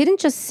Morgan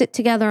didn't just sit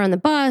together on the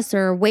bus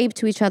or wave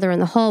to each other in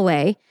the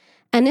hallway.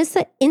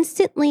 Anissa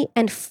instantly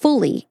and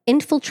fully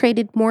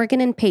infiltrated Morgan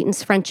and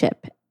Peyton's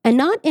friendship, and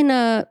not in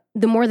the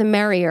more the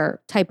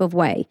merrier type of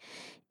way.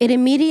 It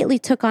immediately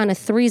took on a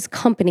Three's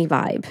Company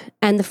vibe,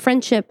 and the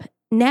friendship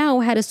now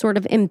had a sort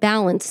of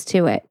imbalance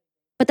to it.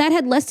 But that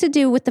had less to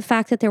do with the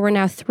fact that there were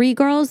now 3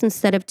 girls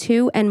instead of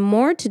 2, and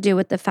more to do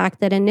with the fact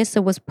that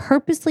Anissa was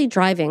purposely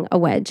driving a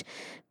wedge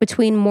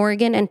between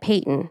Morgan and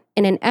Peyton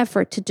in an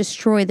effort to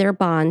destroy their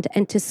bond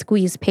and to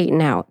squeeze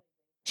Peyton out.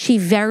 She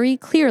very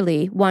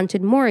clearly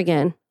wanted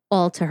Morgan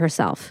all to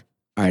herself.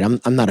 All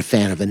right, I'm not a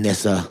fan of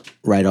Anissa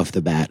right off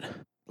the bat.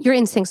 Your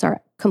instincts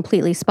are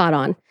completely spot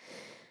on.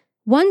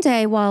 One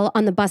day while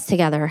on the bus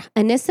together,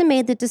 Anissa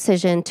made the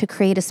decision to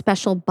create a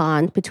special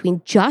bond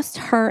between just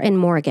her and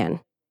Morgan,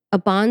 a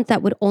bond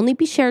that would only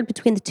be shared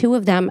between the 2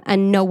 of them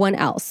and no one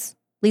else,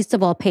 least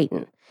of all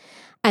Peyton.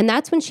 And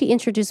that's when she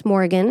introduced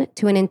Morgan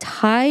to an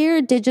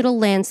entire digital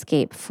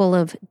landscape full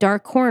of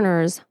dark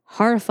corners,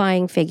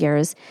 horrifying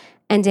figures,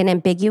 and an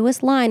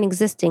ambiguous line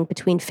existing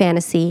between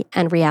fantasy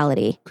and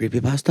reality.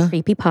 Creepypasta?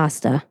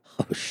 Creepypasta.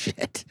 Oh,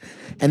 shit.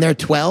 And they're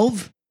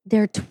 12?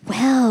 They're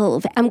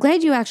 12. I'm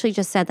glad you actually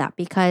just said that,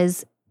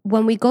 because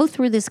when we go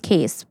through this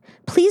case,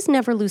 please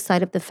never lose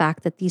sight of the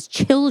fact that these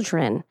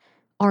children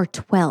are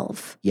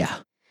 12. Yeah.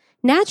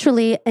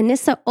 Naturally,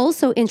 Anissa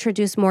also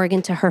introduced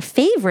Morgan to her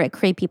favorite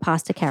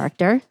creepypasta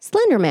character,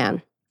 Slender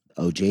Man.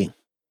 OG.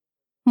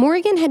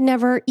 Morgan had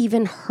never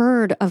even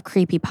heard of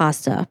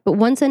creepypasta, but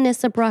once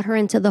Anissa brought her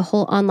into the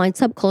whole online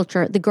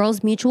subculture, the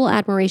girls' mutual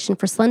admiration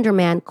for Slender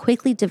Man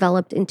quickly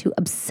developed into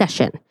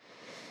obsession.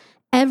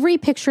 Every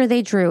picture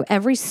they drew,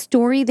 every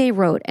story they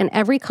wrote, and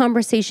every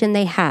conversation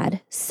they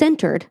had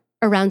centered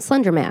around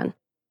Slender Man.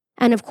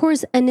 And of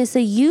course,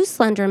 Anissa used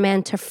Slender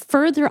Man to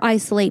further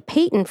isolate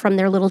Peyton from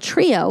their little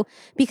trio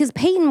because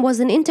Peyton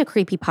wasn't into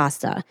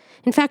creepypasta.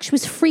 In fact, she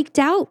was freaked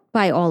out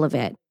by all of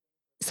it.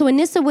 So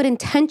Anissa would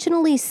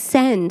intentionally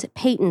send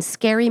Peyton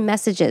scary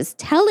messages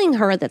telling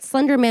her that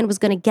Slender Man was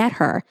going to get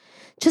her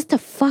just to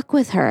fuck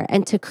with her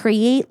and to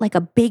create like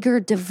a bigger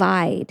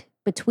divide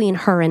between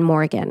her and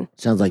Morgan.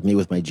 Sounds like me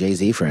with my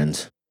Jay-Z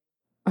friends.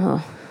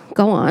 Oh,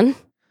 go on.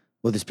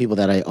 Well, there's people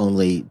that I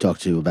only talk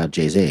to about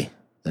Jay-Z.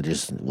 I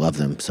just love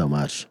them so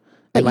much.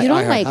 And But you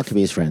don't I like...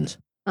 Huckabee's friends.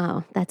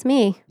 Oh, that's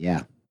me.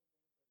 Yeah.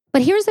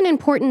 But here's an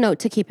important note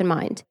to keep in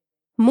mind.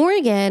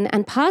 Morgan,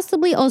 and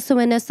possibly also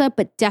Anissa,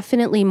 but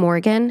definitely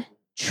Morgan,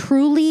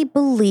 truly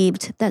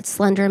believed that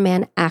Slender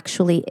Man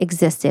actually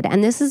existed.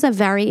 And this is a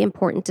very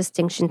important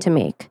distinction to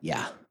make.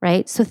 Yeah.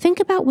 Right? So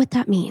think about what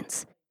that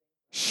means.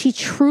 She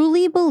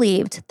truly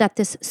believed that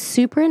this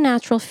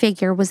supernatural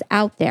figure was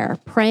out there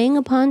preying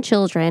upon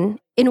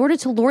children in order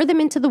to lure them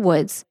into the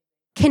woods,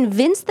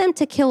 convince them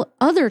to kill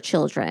other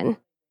children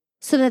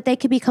so that they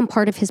could become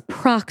part of his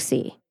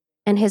proxy.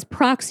 And his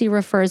proxy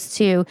refers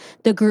to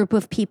the group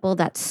of people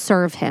that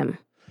serve him.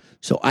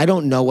 So I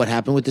don't know what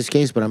happened with this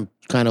case, but I'm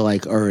kind of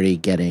like already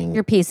getting...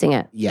 You're piecing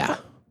it. Yeah.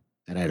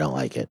 And I don't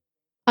like it.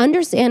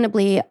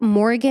 Understandably,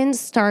 Morgan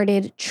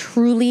started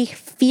truly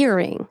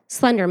fearing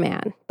Slender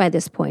Man by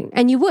this point.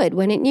 And you would,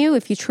 wouldn't you,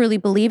 if you truly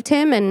believed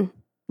him and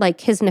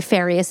like his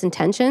nefarious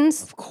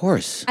intentions? Of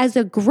course. As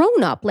a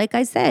grown-up, like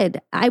I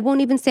said, I won't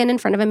even stand in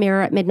front of a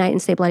mirror at midnight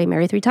and say Bloody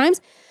Mary 3 times.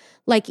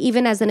 Like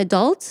even as an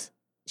adult,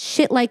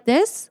 shit like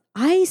this,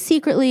 I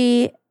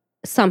secretly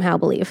somehow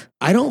believe.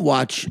 I don't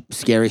watch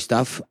scary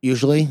stuff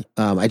usually.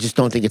 I just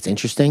don't think it's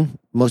interesting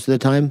most of the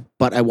time.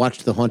 But I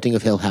watched The Haunting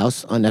of Hill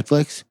House on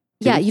Netflix.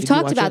 You've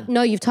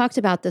talked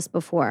about this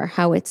before,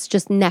 how it's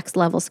just next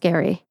level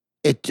scary.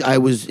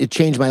 It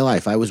changed my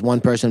life. I was one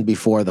person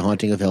before The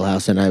Haunting of Hill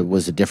House and I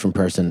was a different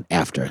person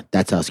after.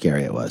 That's how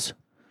scary it was.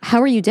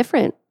 How are you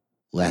different?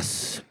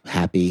 Less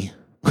happy.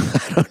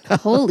 I don't know.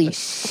 Holy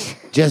shit.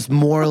 Just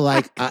more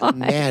like,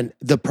 man,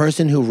 the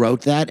person who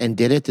wrote that and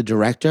did it, the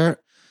director,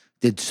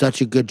 did such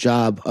a good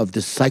job of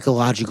the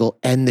psychological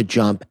and the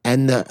jump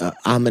and the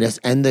ominous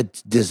and the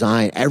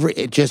design. I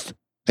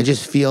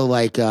just feel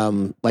like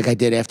I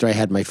did after I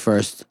had my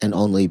first and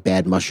only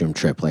bad mushroom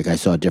trip. Like I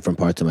saw different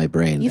parts of my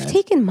brain. You've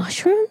taken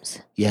mushrooms?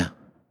 Yeah.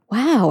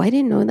 Wow, I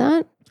didn't know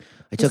that.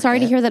 I'm sorry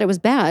to hear that it was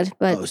bad,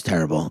 but... Oh, it was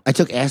terrible. I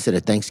took acid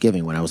at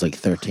Thanksgiving when I was like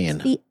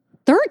 13.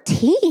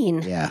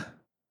 13? Yeah.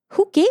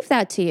 Who gave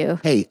that to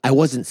you? Hey, I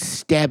wasn't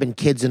stabbing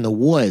kids in the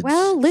woods.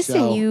 Well,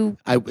 listen,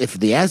 so if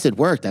the acid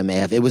worked, I may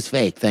have. It was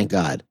fake, thank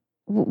God.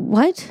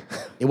 What?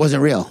 It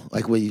wasn't real.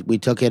 Like we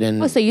took it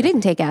and... Oh, so you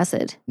didn't take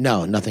acid?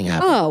 No, nothing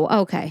happened.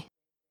 Oh, okay.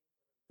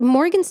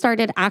 Morgan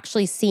started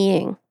actually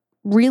seeing,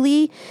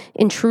 really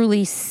and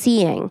truly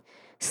seeing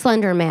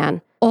Slender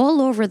Man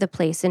all over the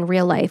place in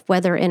real life,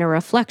 whether in a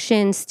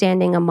reflection,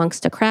 standing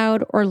amongst a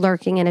crowd, or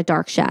lurking in a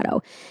dark shadow.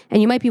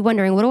 And you might be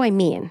wondering, what do I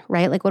mean,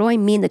 right? Like, what do I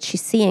mean that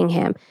she's seeing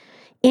him?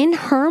 In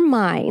her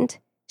mind,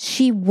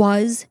 she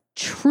was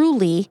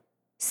truly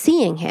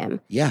seeing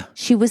him. Yeah.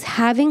 She was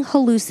having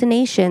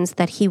hallucinations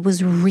that he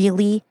was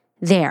really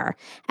there.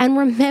 And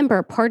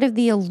remember, part of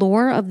the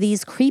allure of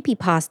these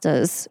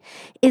creepypastas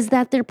is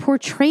that they're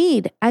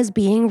portrayed as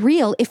being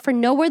real. If for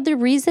no other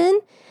reason,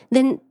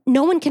 then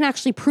no one can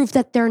actually prove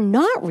that they're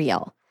not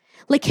real.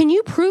 Like, can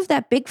you prove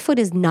that Bigfoot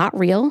is not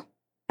real,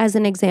 as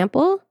an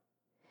example?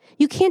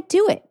 You can't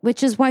do it,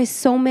 which is why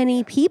so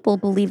many people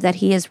believe that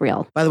he is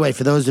real. By the way,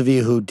 for those of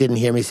you who didn't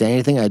hear me say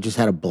anything, I just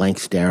had a blank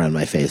stare on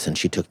my face, and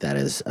she took that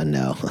as a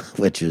no,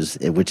 which is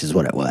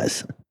what it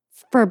was.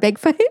 For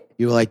Bigfoot?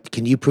 You were like,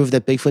 can you prove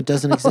that Bigfoot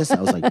doesn't exist?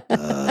 I was like,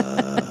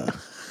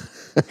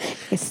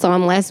 I saw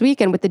him last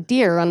weekend with the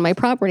deer on my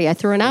property. I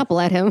threw an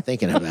apple at him.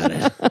 Thinking about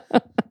it.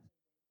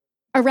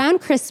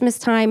 Around Christmas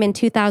time in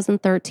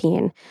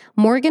 2013,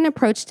 Morgan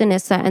approached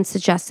Anissa and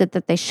suggested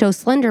that they show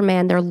Slender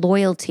Man their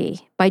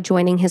loyalty by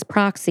joining his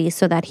proxy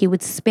so that he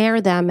would spare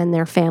them and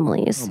their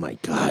families. Oh my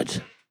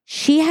God.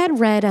 She had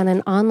read on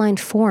an online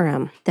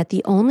forum that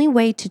the only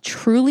way to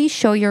truly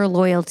show your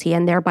loyalty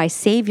and thereby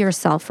save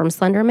yourself from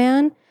Slender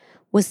Man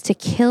was to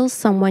kill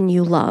someone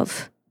you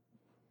love.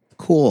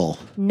 Cool.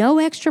 No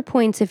extra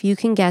points if you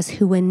can guess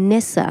who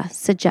Anissa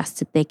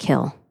suggested they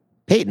kill.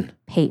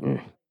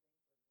 Peyton.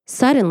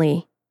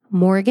 Suddenly,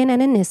 Morgan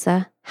and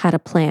Anissa had a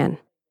plan.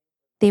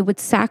 They would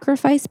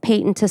sacrifice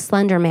Peyton to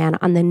Slender Man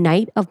on the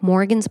night of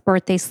Morgan's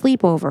birthday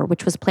sleepover,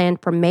 which was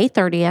planned for May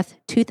 30th,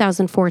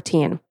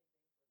 2014.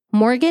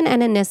 Morgan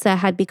and Anissa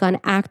had begun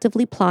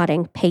actively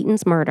plotting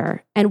Peyton's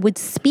murder and would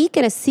speak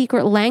in a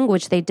secret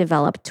language they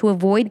developed to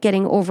avoid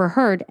getting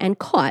overheard and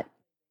caught.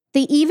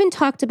 They even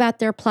talked about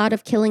their plot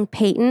of killing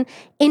Peyton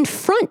in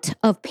front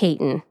of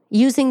Peyton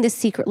using this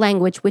secret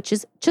language, which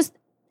is just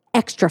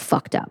extra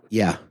fucked up.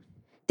 Yeah.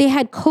 They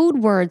had code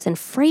words and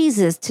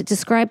phrases to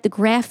describe the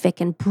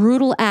graphic and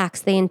brutal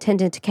acts they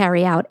intended to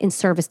carry out in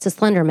service to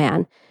Slender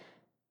Man.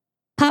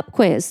 Pop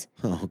quiz.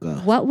 Oh,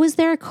 God. What was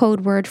their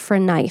code word for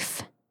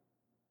knife?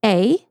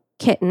 A,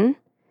 kitten.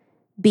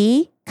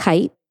 B,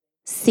 kite.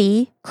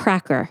 C,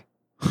 cracker.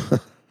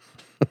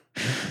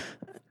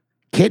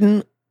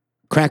 Kitten,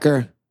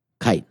 cracker,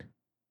 kite.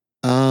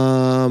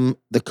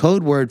 The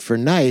code word for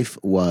knife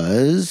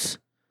was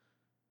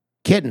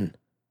kitten.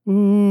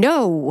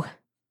 No.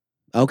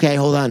 Okay,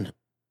 hold on.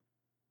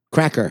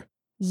 Cracker.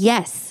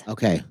 Yes.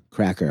 Okay,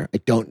 cracker.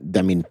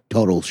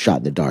 Total shot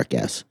in the dark,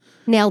 yes.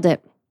 Nailed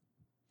it.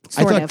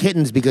 I thought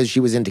kittens because she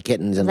was into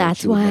kittens. And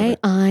that's why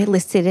I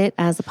listed it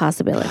as a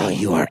possibility. Oh,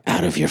 you are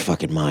out of your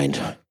fucking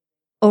mind.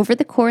 Over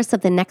the course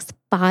of the next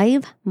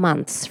 5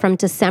 months, from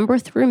December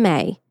through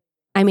May,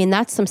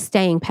 that's some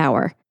staying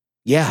power.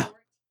 Yeah.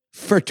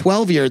 For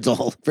 12 years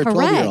old. For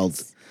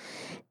 12-year-olds.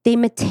 They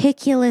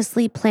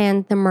meticulously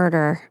planned the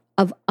murder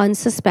of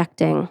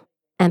unsuspecting,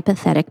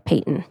 empathetic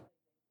Peyton.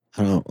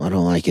 I don't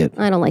like it.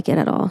 I don't like it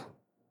at all.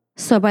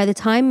 So by the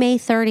time May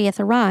 30th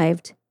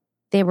arrived,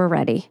 they were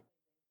ready.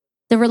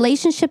 The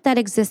relationship that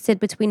existed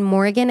between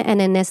Morgan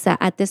and Anissa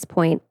at this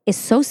point is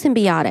so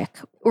symbiotic,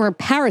 or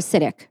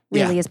parasitic,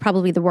 really is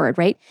probably the word,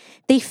 right?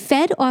 They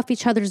fed off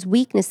each other's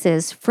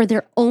weaknesses for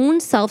their own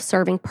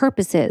self-serving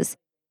purposes.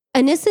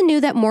 Anissa knew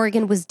that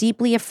Morgan was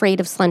deeply afraid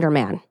of Slender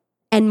Man,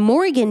 and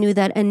Morgan knew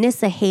that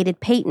Anissa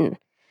hated Peyton.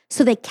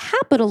 So they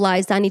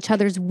capitalized on each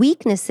other's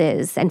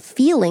weaknesses and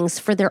feelings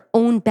for their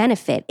own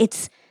benefit.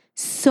 It's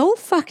so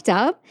fucked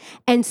up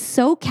and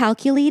so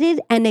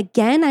calculated. And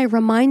again, I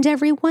remind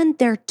everyone,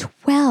 they're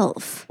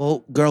 12.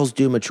 Well, girls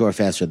do mature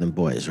faster than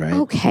boys, right?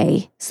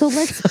 Okay. So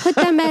let's put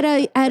them at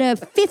a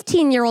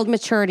 15-year-old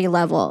maturity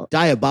level.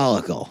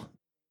 Diabolical.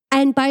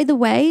 And by the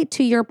way,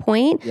 to your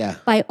point,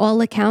 by all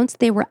accounts,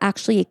 they were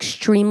actually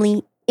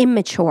extremely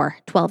immature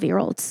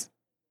 12-year-olds.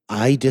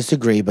 I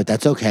disagree, but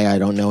that's okay. I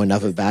don't know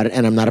enough about it,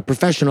 and I'm not a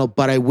professional,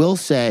 but I will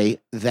say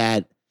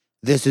that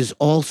this is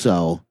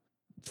also,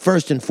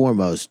 first and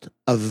foremost,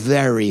 a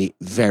very,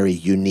 very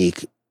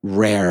unique,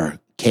 rare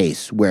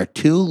case where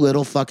two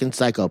little fucking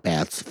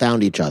psychopaths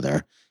found each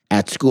other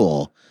at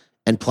school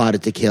and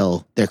plotted to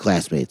kill their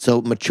classmates.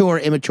 So mature,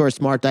 immature,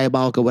 smart,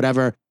 diabolical,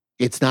 whatever.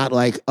 It's not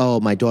like, oh,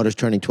 my daughter's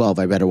turning 12.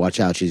 I better watch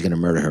out. She's going to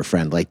murder her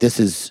friend. Like, this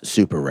is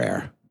super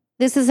rare.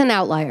 This is an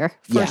outlier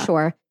for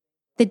sure.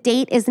 The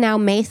date is now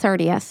May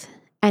 30th,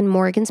 and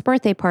Morgan's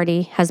birthday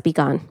party has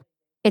begun.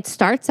 It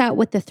starts out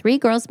with the 3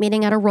 girls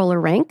meeting at a roller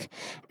rink,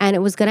 and it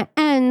was going to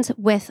end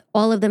with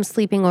all of them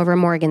sleeping over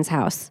Morgan's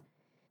house.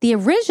 The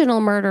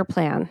original murder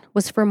plan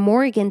was for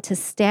Morgan to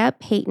stab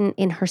Peyton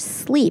in her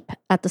sleep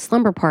at the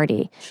slumber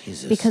party.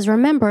 Jesus. Because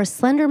remember,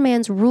 Slender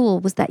Man's rule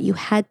was that you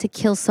had to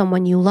kill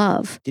someone you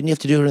love. Didn't you have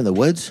to do it in the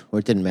woods, or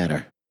it didn't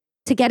matter?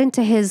 To get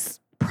into his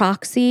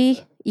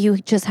proxy, you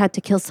just had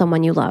to kill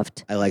someone you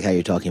loved. I like how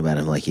you're talking about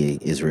him like he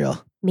is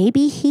real.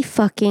 Maybe he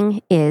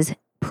fucking is.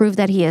 Prove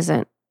that he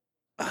isn't.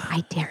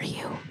 I dare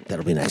you.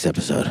 That'll be next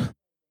episode.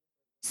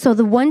 So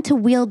the one to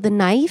wield the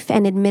knife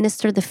and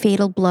administer the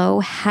fatal blow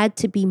had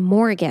to be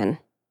Morgan,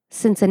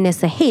 since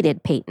Anissa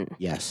hated Peyton.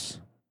 Yes.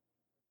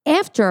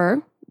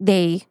 After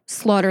they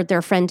slaughtered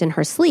their friend in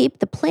her sleep,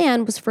 the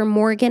plan was for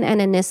Morgan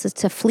and Anissa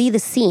to flee the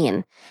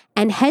scene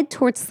and head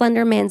towards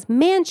Slenderman's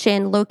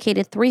mansion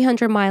located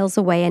 300 miles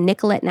away in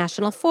Nicollet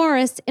National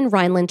Forest in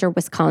Rhinelander,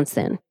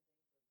 Wisconsin.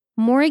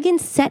 Morgan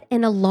set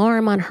an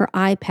alarm on her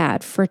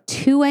iPad for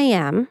 2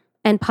 a.m.,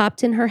 and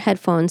popped in her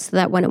headphones so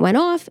that when it went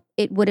off,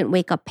 it wouldn't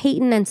wake up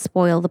Peyton and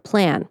spoil the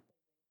plan.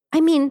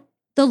 I mean,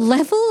 the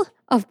level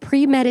of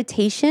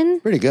premeditation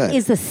Pretty good.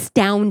 is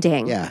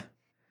astounding. Yeah.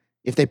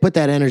 If they put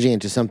that energy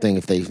into something,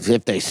 if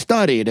they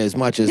studied as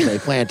much as they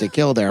plan to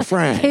kill their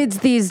friend. Kids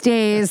these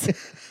days.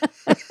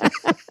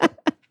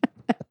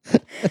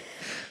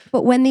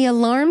 But when the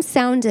alarm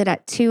sounded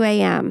at 2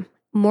 a.m.,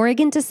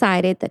 Morgan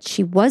decided that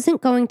she wasn't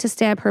going to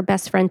stab her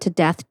best friend to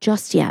death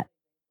just yet,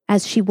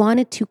 as she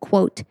wanted to,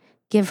 quote,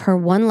 give her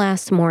one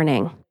last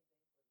morning.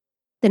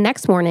 The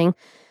next morning,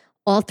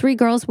 all 3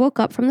 girls woke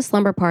up from the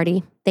slumber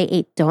party. They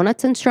ate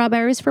donuts and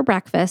strawberries for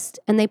breakfast,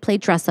 and they played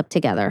dress up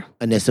together.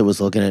 Anissa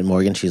was looking at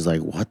Morgan. She's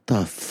like, what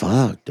the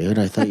fuck, dude?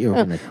 I thought you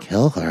were going to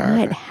kill her.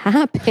 What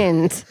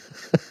happened?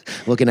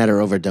 Looking at her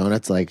over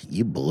donuts like,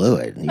 you blew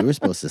it. You were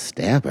supposed to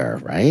stab her,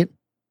 right?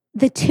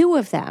 The 2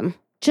 of them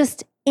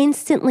just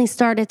instantly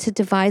started to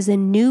devise a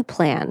new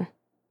plan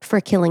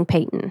for killing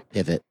Peyton.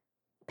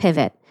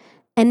 Pivot.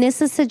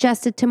 Anissa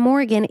suggested to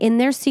Morgan in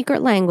their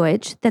secret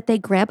language that they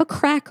grab a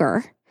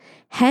cracker,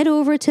 head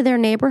over to their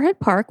neighborhood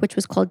park, which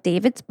was called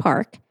David's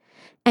Park,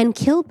 and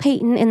kill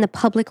Peyton in the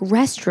public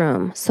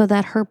restroom so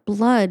that her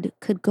blood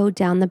could go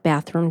down the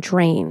bathroom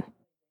drain.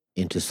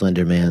 Into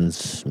Slender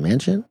Man's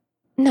mansion?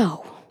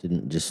 No.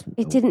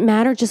 It didn't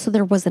matter, just so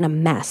there wasn't a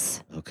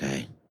mess.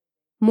 Okay.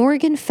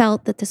 Morgan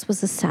felt that this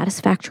was a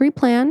satisfactory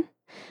plan,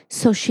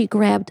 so she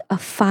grabbed a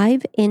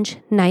 5-inch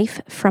knife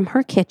from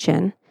her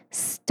kitchen,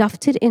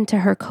 stuffed it into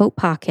her coat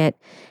pocket,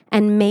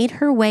 and made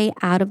her way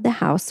out of the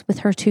house with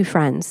her 2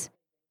 friends.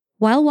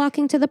 While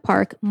walking to the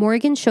park,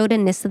 Morgan showed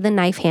Anissa the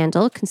knife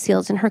handle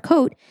concealed in her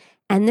coat,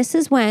 and this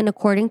is when,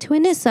 according to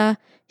Anissa,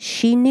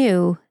 she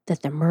knew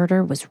that the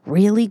murder was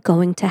really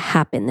going to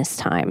happen this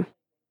time.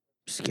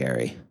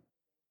 Scary.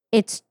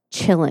 It's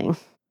chilling.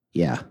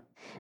 Yeah.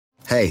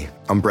 Hey,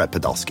 I'm Brett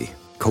Podolsky,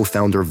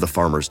 co-founder of The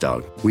Farmer's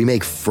Dog. We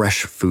make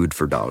fresh food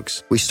for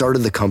dogs. We started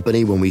the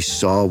company when we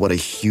saw what a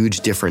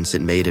huge difference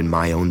it made in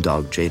my own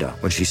dog, Jada,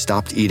 when she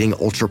stopped eating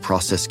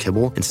ultra-processed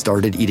kibble and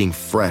started eating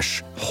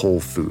fresh,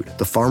 whole food.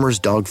 The Farmer's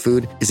Dog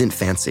food isn't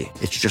fancy.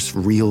 It's just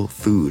real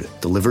food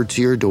delivered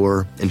to your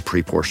door in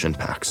pre-portioned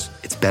packs.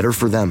 It's better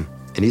for them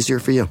and easier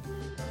for you.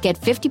 Get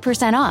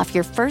 50% off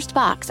your first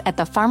box at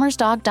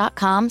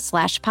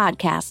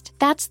thefarmersdog.com/podcast.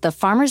 That's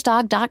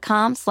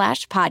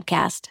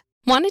thefarmersdog.com/podcast.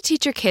 Want to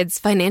teach your kids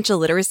financial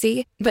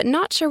literacy, but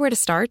not sure where to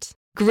start?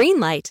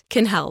 Greenlight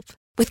can help.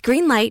 With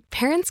Greenlight,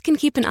 parents can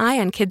keep an eye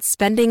on kids'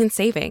 spending and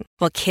saving,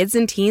 while kids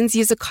and teens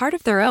use a card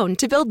of their own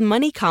to build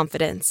money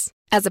confidence.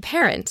 As a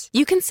parent,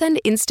 you can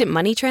send instant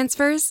money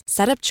transfers,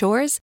 set up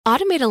chores,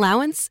 automate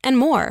allowance, and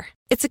more.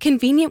 It's a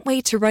convenient way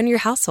to run your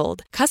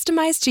household,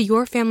 customized to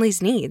your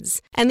family's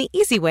needs, and the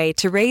easy way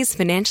to raise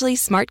financially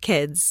smart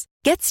kids.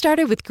 Get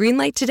started with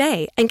Greenlight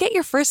today and get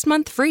your first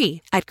month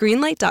free at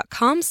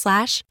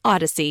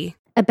greenlight.com/Odyssey.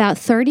 About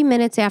 30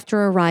 minutes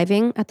after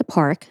arriving at the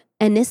park,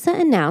 Anissa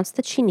announced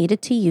that she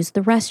needed to use the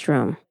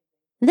restroom.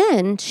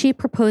 Then she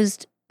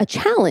proposed a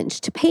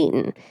challenge to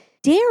Peyton,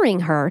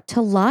 daring her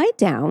to lie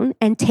down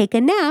and take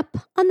a nap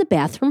on the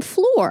bathroom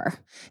floor.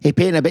 Hey,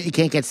 Peyton, I bet you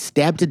can't get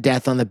stabbed to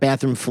death on the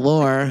bathroom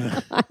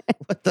floor.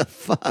 What the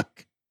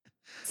fuck?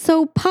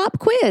 So, pop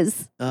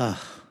quiz. Ugh.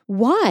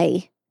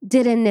 Why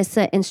did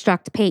Anissa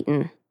instruct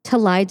Peyton to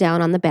lie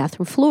down on the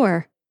bathroom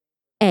floor?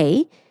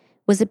 A,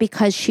 was it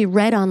because she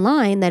read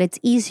online that it's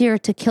easier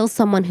to kill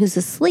someone who's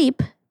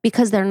asleep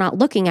because they're not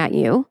looking at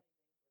you?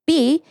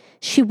 B,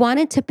 she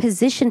wanted to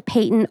position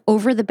Peyton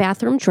over the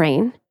bathroom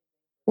drain?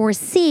 Or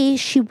C,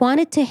 she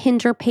wanted to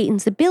hinder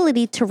Peyton's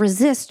ability to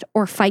resist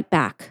or fight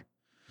back?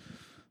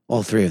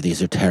 All 3 of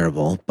these are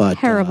terrible, but...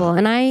 Terrible,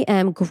 and I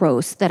am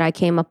gross that I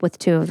came up with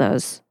 2 of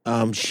those.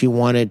 She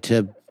wanted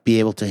to be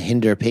able to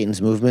hinder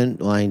Peyton's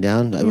movement lying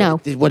down? No.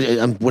 What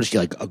is she,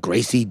 like a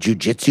Gracie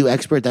jiu-jitsu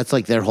expert? That's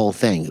like their whole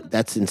thing.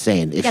 That's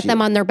insane. Get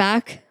them on their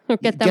back. Or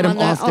get them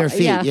off their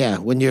feet. Yeah.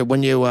 When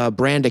you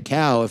brand a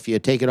cow, if you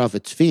take it off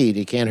its feet,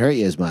 it can't hurt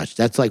you as much.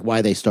 That's like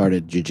why they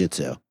started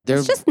jiu-jitsu.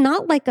 It's just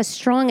not like a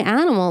strong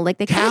animal. Like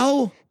they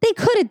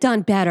could have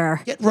done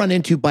better. Get run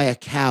into by a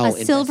cow. A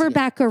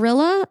silverback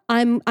gorilla.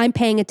 I'm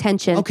paying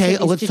attention. Okay,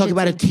 let's talk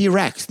about a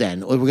T-Rex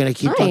then. We're gonna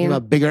keep talking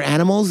about bigger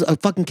animals. A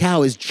fucking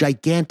cow is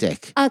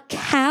gigantic. A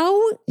cow?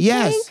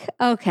 Yes.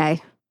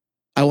 Okay.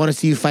 I want to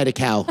see you fight a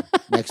cow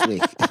next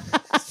week.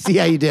 See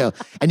how you do,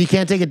 and you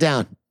can't take it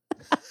down.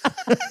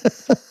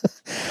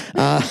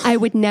 I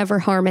would never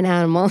harm an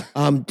animal.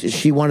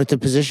 She wanted to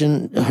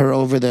position her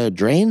over the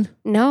drain?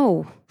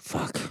 No.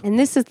 Fuck. And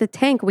this is the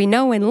tank we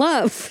know and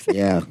love.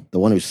 Yeah, the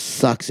one who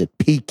sucks at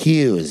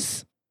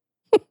PQs.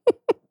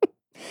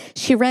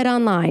 She read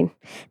online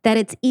that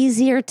it's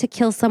easier to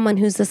kill someone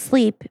who's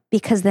asleep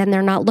because then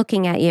they're not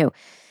looking at you.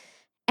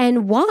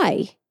 And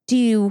why do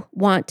you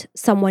want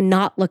someone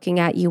not looking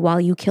at you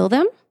while you kill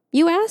them,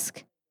 you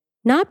ask?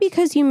 Not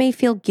because you may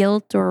feel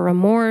guilt or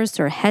remorse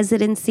or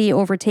hesitancy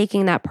over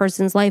taking that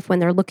person's life when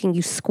they're looking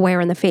you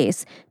square in the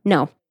face.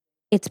 No,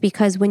 it's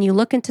because when you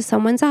look into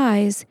someone's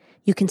eyes,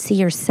 you can see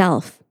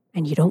yourself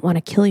and you don't want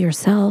to kill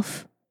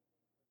yourself.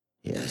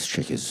 Yeah, this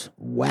chick is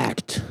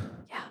whacked.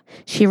 Yeah.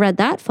 She read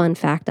that fun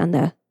fact on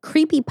the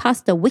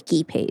Creepypasta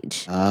Wiki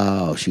page.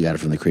 Oh, she got it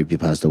from the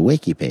Creepypasta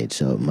Wiki page,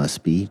 so it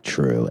must be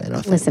true and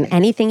authentic. Listen,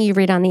 anything you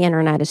read on the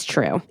internet is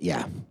true.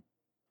 Yeah.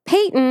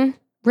 Peyton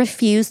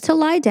refused to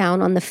lie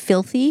down on the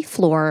filthy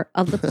floor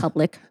of the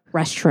public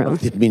restroom.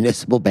 The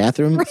municipal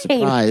bathroom? Right.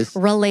 Surprise.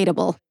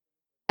 Relatable.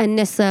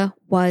 Anissa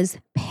was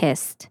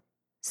pissed.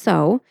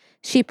 So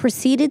she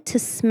proceeded to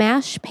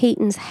smash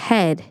Peyton's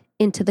head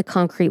into the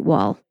concrete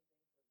wall.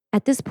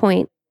 At this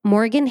point,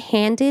 Morgan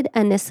handed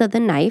Anissa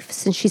the knife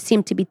since she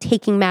seemed to be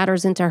taking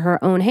matters into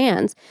her own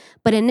hands,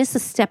 but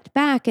Anissa stepped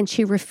back and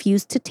she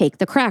refused to take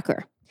the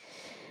cracker.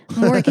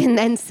 Morgan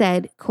then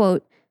said,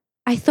 quote,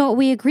 "I thought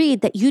we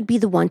agreed that you'd be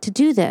the one to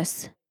do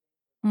this."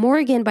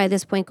 Morgan, by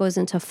this point, goes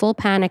into full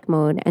panic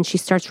mode and she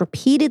starts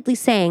repeatedly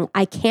saying,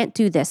 "I can't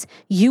do this.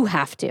 You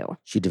have to."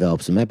 She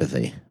develops some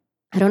empathy.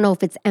 I don't know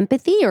if it's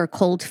empathy or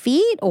cold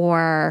feet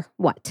or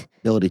what.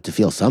 Ability to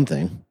feel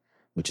something,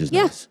 which is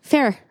nice. Yeah,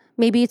 fair.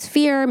 Maybe it's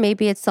fear.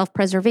 Maybe it's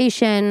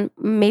self-preservation.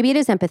 Maybe it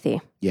is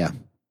empathy. Yeah.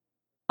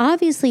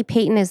 Obviously,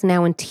 Peyton is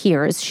now in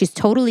tears. She's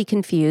totally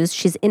confused.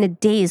 She's in a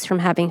daze from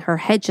having her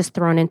head just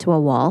thrown into a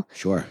wall.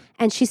 Sure.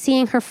 And she's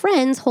seeing her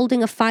friends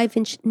holding a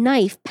 5-inch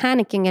knife,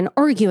 panicking and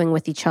arguing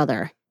with each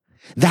other.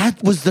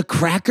 That was the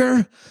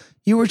cracker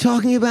you were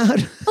talking about?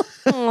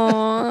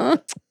 Aww.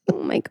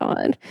 Oh my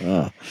God.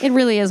 Oh. It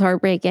really is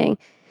heartbreaking.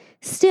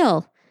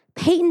 Still,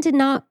 Peyton did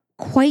not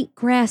quite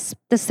grasp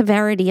the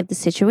severity of the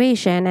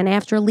situation. And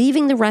after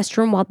leaving the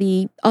restroom while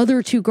the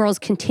other two girls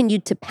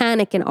continued to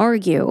panic and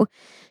argue,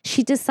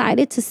 she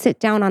decided to sit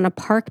down on a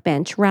park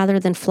bench rather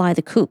than fly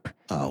the coop.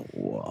 Oh,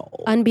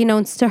 whoa.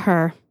 Unbeknownst to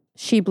her,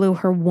 she blew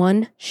her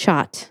one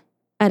shot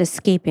at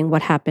escaping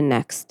what happened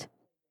next.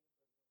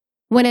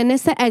 When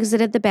Anissa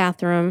exited the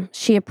bathroom,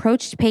 she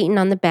approached Peyton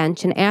on the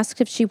bench and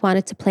asked if she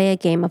wanted to play a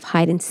game of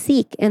hide and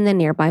seek in the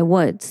nearby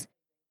woods.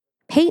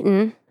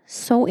 Peyton,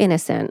 so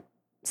innocent,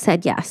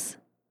 said yes.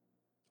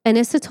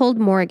 Anissa told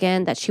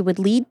Morgan that she would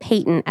lead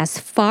Peyton as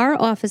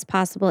far off as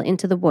possible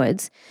into the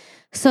woods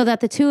so that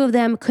the two of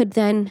them could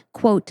then,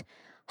 quote,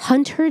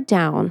 hunt her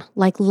down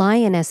like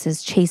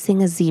lionesses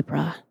chasing a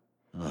zebra.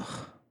 Ugh.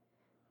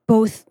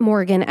 Both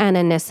Morgan and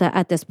Anissa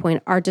at this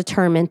point are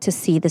determined to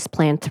see this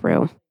plan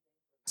through.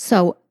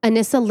 So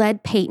Anissa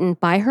led Peyton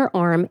by her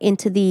arm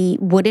into the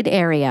wooded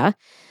area,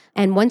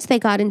 and once they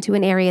got into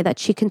an area that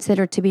she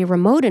considered to be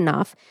remote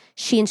enough,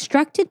 she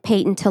instructed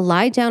Peyton to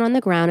lie down on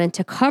the ground and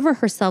to cover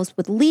herself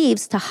with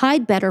leaves to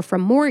hide better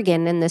from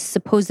Morgan in this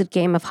supposed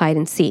game of hide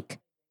and seek.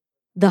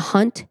 The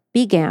hunt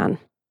began.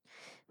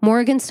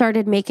 Morgan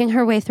started making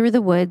her way through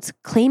the woods,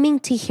 claiming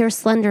to hear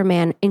Slender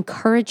Man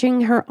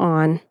encouraging her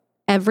on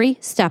every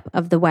step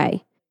of the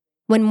way.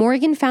 When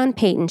Morgan found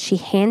Peyton, she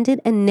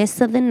handed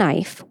Anissa the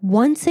knife,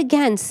 once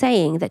again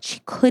saying that she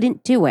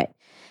couldn't do it,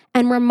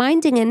 and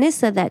reminding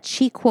Anissa that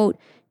she, quote,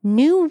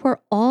 knew where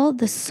all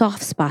the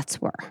soft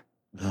spots were.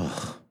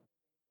 Ugh.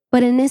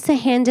 But Anissa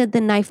handed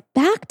the knife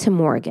back to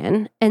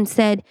Morgan and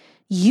said,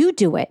 "You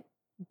do it.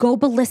 Go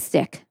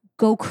ballistic.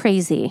 Go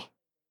crazy."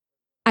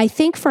 I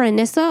think for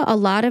Anissa, a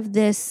lot of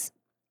this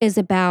is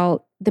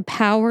about the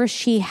power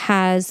she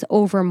has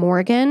over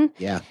Morgan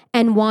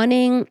and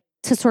wanting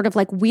to sort of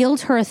like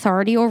wield her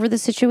authority over the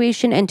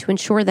situation and to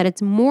ensure that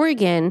it's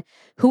Morgan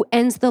who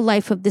ends the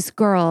life of this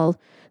girl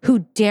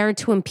who dared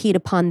to impede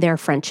upon their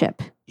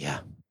friendship. Yeah.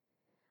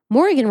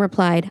 Morgan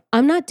replied,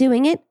 "I'm not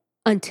doing it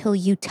until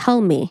you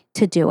tell me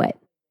to do it."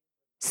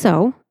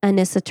 So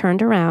Anissa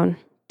turned around,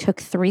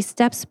 took 3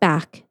 steps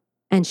back,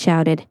 and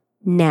shouted,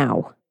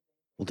 "Now."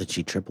 Well, did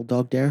she triple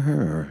dog dare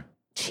her? Or?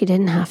 She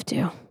didn't have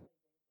to.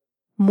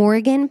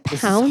 Morgan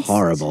pounced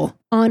horrible.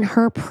 on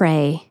her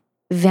prey,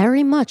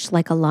 very much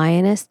like a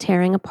lioness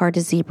tearing apart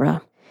a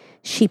zebra.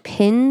 She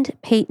pinned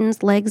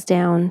Peyton's legs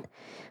down,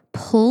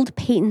 pulled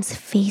Peyton's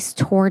face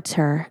towards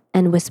her,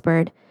 and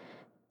whispered,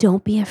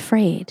 "Don't be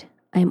afraid.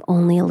 I'm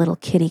only a little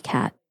kitty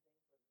cat."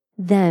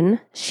 Then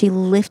she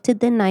lifted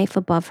the knife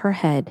above her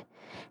head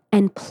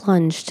and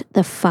plunged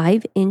the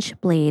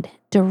 5-inch blade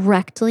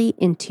directly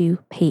into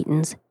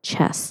Peyton's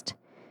chest.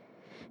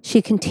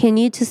 She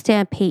continued to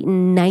stab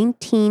Peyton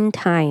 19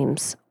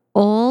 times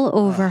all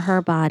over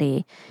her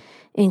body,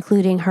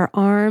 including her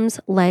arms,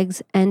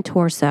 legs, and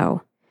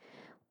torso.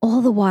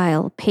 All the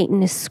while,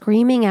 Peyton is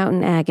screaming out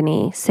in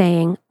agony,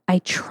 saying, "I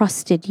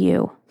trusted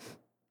you,"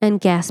 and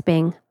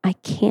gasping, "I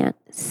can't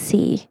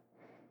see."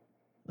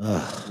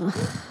 Ugh.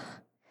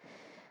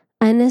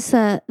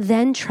 Anissa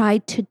then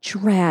tried to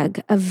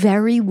drag a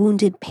very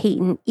wounded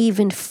Peyton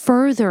even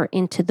further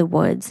into the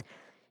woods,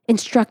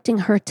 instructing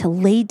her to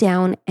lay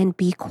down and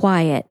be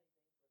quiet.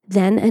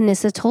 Then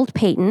Anissa told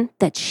Peyton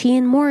that she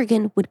and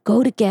Morgan would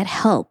go to get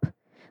help,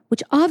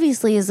 which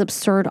obviously is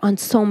absurd on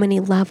so many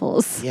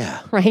levels. Yeah.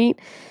 Right?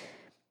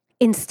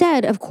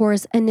 Instead, of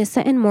course,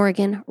 Anissa and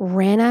Morgan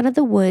ran out of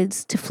the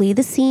woods to flee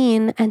the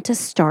scene and to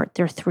start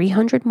their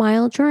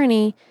 300-mile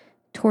journey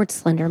towards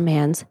Slender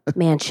Man's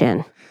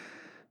mansion.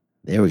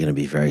 They were going to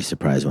be very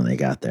surprised when they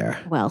got there.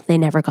 Well, they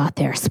never got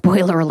there.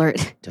 Spoiler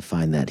alert. To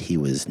find that he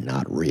was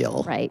not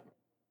real. Right.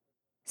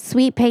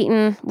 Sweet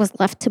Peyton was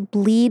left to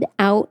bleed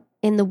out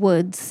in the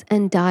woods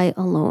and die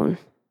alone.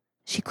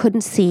 She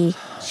couldn't see.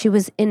 She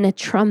was in a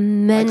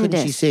tremendous... Why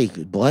couldn't she see?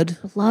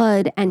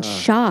 Blood and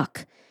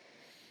shock.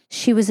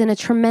 She was in a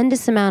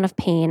tremendous amount of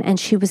pain and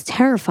she was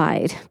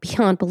terrified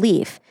beyond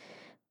belief.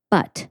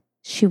 But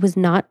she was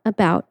not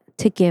about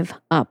to give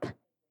up.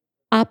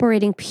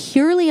 Operating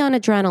purely on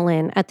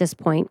adrenaline at this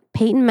point,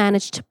 Peyton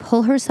managed to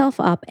pull herself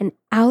up and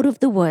out of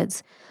the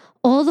woods,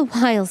 all the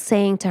while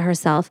saying to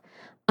herself,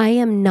 "I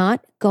am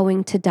not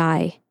going to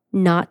die,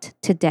 not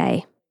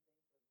today."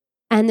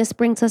 And this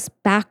brings us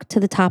back to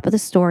the top of the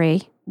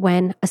story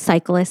when a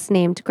cyclist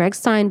named Greg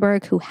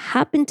Steinberg, who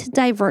happened to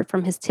divert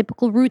from his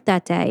typical route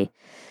that day,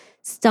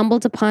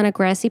 stumbled upon a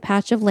grassy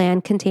patch of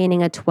land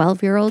containing a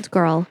 12-year-old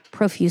girl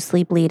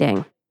profusely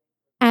bleeding.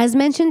 As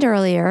mentioned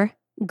earlier,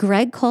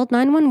 Greg called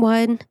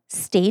 911,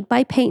 stayed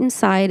by Peyton's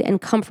side, and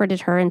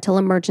comforted her until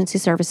emergency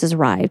services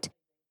arrived.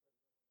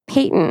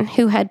 Peyton,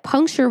 who had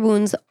puncture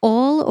wounds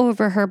all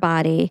over her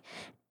body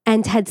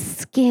and had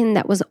skin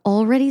that was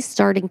already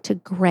starting to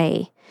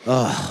gray,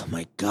 oh,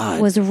 my God.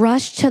 was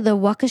rushed to the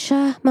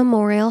Waukesha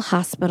Memorial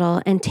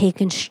Hospital and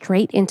taken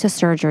straight into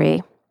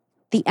surgery.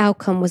 The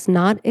outcome was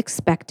not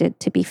expected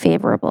to be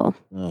favorable.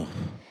 Oh.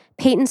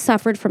 Peyton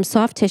suffered from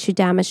soft tissue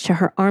damage to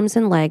her arms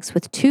and legs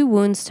with 2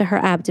 wounds to her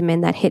abdomen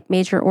that hit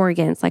major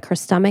organs like her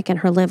stomach and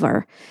her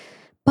liver.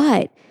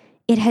 But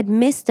it had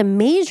missed a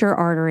major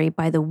artery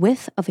by the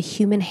width of a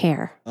human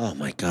hair. Oh,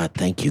 my God.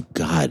 Thank you,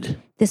 God.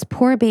 This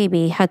poor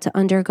baby had to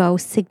undergo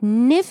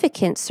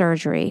significant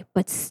surgery,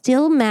 but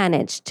still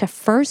managed to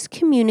first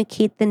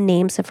communicate the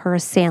names of her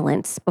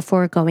assailants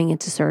before going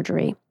into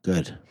surgery.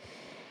 Good.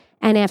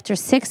 And after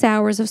 6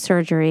 hours of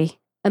surgery,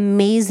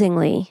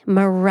 amazingly,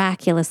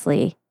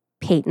 miraculously,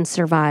 Peyton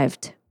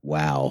survived.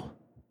 Wow.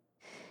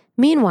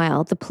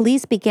 Meanwhile, the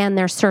police began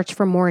their search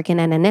for Morgan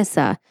and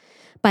Anissa.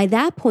 By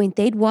that point,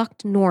 they'd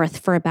walked north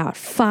for about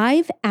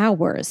 5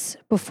 hours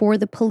before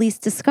the police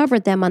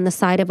discovered them on the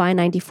side of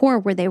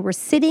I-94 where they were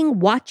sitting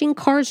watching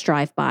cars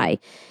drive by,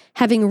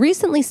 having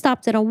recently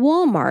stopped at a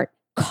Walmart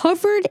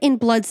covered in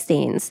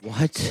bloodstains.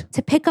 What?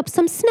 To pick up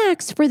some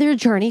snacks for their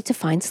journey to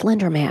find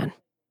Slender Man.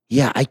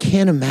 Yeah, I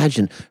can't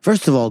imagine.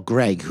 First of all,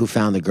 Greg, who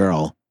found the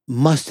girl,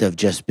 must have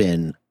just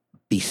been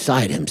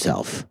beside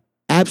himself.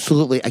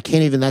 Absolutely. I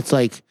can't even, that's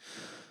like...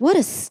 What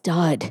a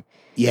stud.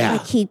 Yeah.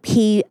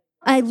 Like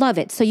I love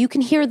it. So you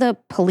can hear the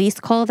police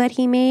call that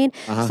he made.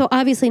 Uh-huh. So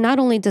obviously not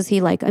only does he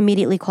like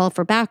immediately call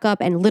for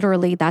backup and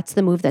literally that's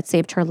the move that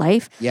saved her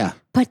life. Yeah.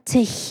 But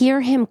to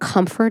hear him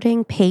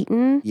comforting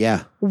Peyton.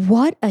 Yeah.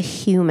 What a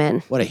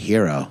human. What a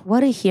hero.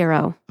 What a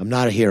hero. I'm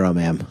not a hero,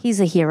 ma'am. He's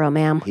a hero,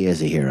 ma'am. He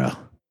is a hero.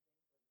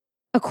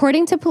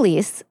 According to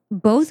police,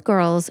 both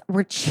girls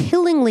were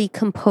chillingly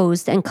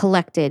composed and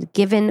collected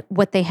given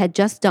what they had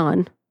just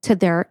done to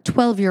their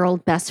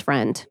 12-year-old best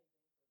friend.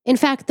 In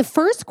fact, the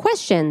first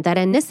question that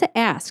Anissa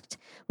asked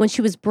when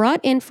she was brought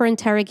in for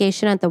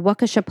interrogation at the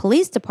Waukesha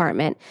Police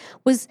Department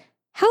was,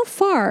 "How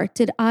far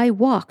did I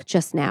walk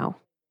just now?"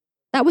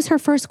 That was her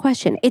first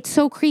question. It's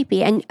so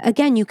creepy. And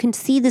again, you can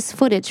see this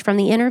footage from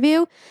the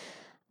interview.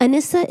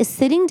 Anissa is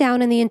sitting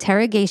down in the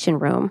interrogation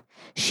room.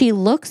 She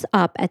looks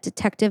up at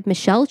Detective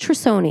Michelle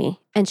Trussoni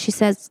and she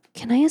says,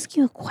 "Can I ask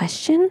you a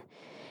question?"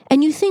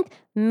 And you think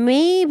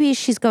maybe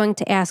she's going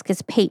to ask,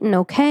 "Is Peyton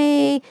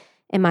okay?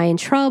 Am I in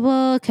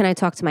trouble? Can I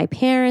talk to my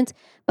parents?"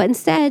 But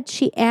instead,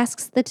 she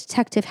asks the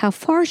detective how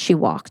far she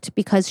walked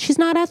because she's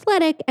not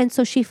athletic, and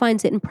so she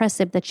finds it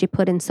impressive that she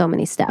put in so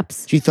many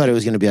steps. She thought it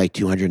was going to be like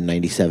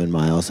 297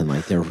 miles, and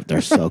like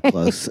they're so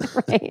close.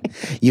 Right.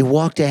 You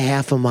walked a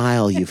half a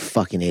mile, you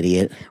fucking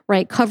idiot.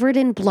 Right, covered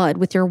in blood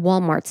with your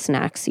Walmart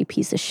snacks, you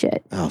piece of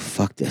shit. Oh,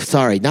 fuck this.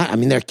 Sorry,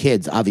 they're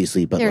kids,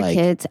 obviously, but They're like...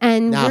 kids.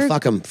 And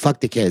fuck them.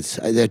 Fuck the kids.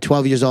 They're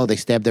 12 years old. They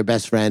stabbed their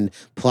best friend,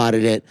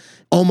 plotted it,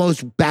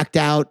 almost backed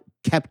out,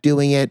 kept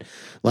doing it.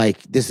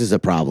 Like, this is a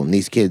problem.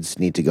 These kids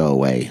need to go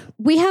away.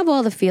 We have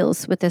all the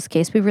feels with this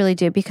case. We really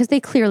do, because they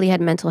clearly had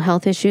mental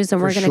health issues,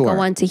 and we're going to go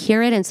on to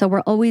hear it. And so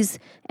we're always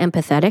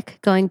empathetic,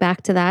 going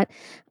back to that,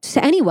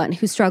 to anyone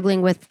who's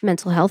struggling with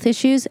mental health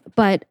issues.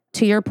 But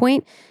to your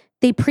point,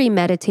 they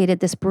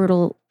premeditated this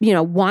brutal,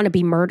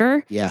 wannabe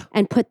murder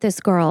and put this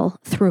girl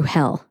through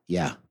hell.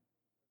 Yeah.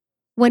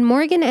 When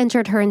Morgan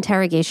entered her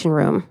interrogation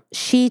room,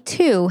 she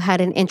too had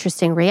an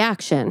interesting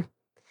reaction.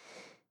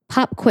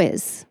 Pop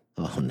quiz.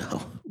 Oh,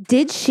 no.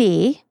 Did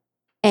she,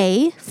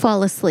 A,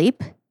 fall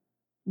asleep,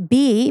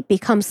 B,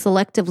 become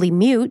selectively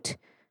mute,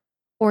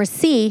 or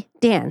C,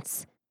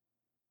 dance?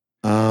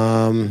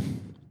 Fall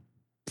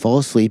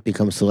asleep,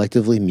 become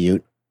selectively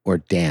mute, or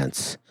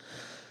dance.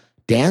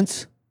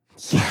 Dance?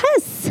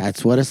 Yes.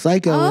 That's what a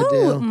psycho would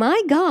do. Oh,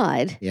 my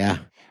God. Yeah.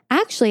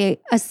 Actually,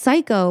 a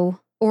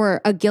psycho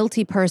or a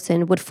guilty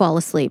person would fall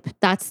asleep.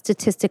 That's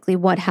statistically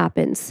what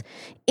happens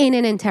in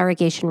an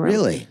interrogation room.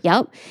 Really?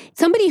 Yep.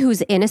 Somebody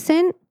who's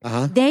innocent,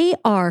 they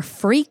are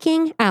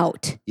freaking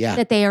out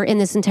that they are in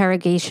this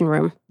interrogation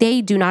room.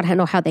 They do not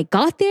know how they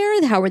got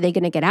there. How are they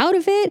going to get out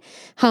of it?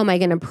 How am I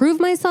going to prove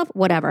myself?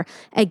 Whatever.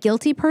 A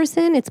guilty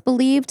person, it's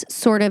believed,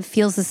 sort of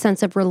feels a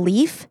sense of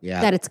relief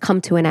that it's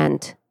come to an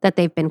end, that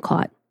they've been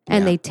caught.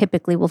 And they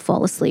typically will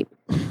fall asleep.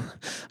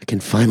 I can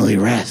finally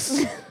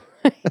rest.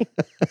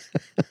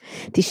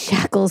 These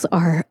shackles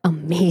are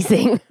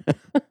amazing.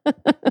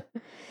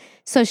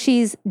 So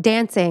she's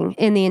dancing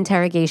in the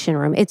interrogation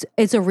room.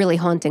 It's a really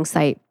haunting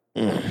sight.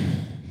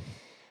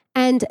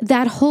 And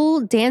that whole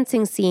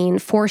dancing scene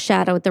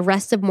foreshadowed the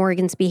rest of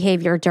Morgan's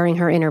behavior during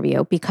her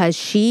interview, because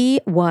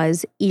she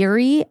was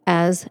eerie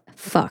as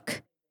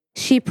fuck.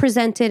 She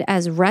presented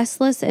as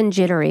restless and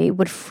jittery,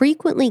 would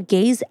frequently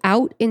gaze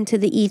out into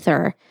the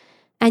ether,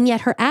 and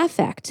yet her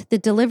affect, the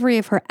delivery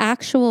of her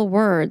actual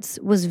words,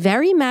 was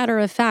very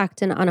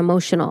matter-of-fact and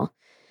unemotional.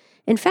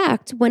 In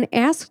fact, when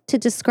asked to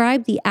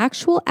describe the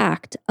actual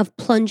act of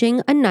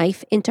plunging a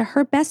knife into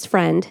her best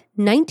friend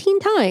 19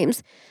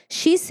 times,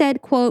 she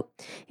said, quote,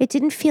 "It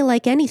didn't feel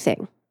like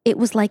anything. It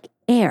was like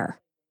air."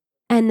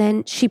 And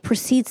then she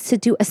proceeds to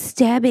do a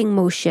stabbing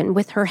motion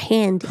with her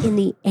hand in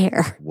the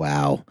air.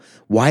 Wow.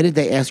 Why did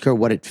they ask her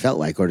what it felt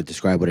like, or to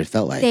describe what it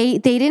felt like? They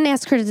didn't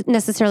ask her to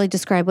necessarily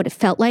describe what it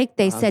felt like.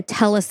 They said,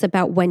 "Tell us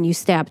about when you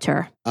stabbed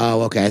her."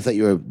 Oh, okay. I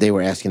thought they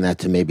were asking that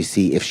to maybe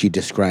see if she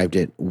described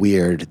it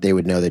weird, they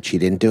would know that she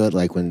didn't do it.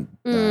 Like when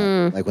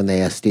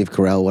they asked Steve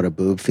Carell what a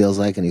boob feels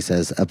like, and he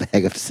says, "A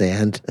bag of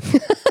sand."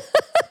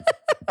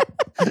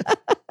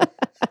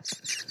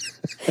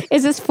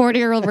 Is this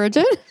 40-year-old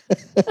virgin?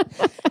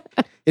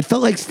 It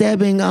felt like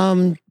stabbing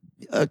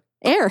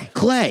air.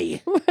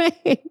 Clay. Right.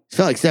 It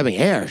felt like stabbing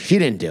air. She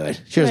didn't do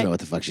it. She doesn't know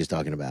what the fuck she's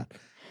talking about.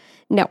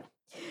 No.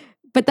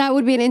 But that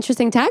would be an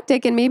interesting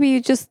tactic, and maybe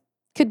you just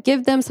could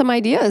give them some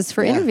ideas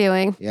for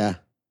interviewing. Yeah.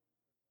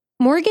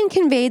 Morgan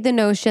conveyed the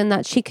notion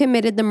that she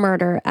committed the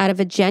murder out of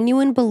a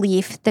genuine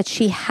belief that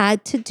she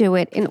had to do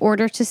it in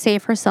order to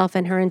save herself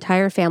and her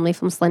entire family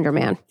from Slender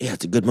Man. Yeah,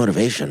 it's a good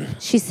motivation.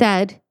 She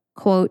said,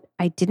 quote,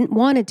 "I didn't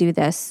want to do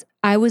this.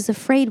 I was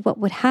afraid what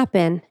would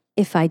happen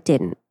if I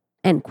didn't,"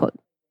 end quote.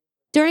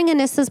 During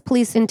Anissa's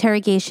police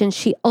interrogation,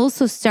 she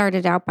also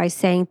started out by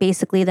saying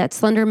basically that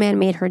Slender Man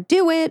made her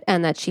do it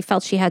and that she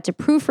felt she had to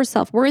prove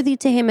herself worthy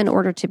to him in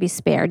order to be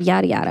spared,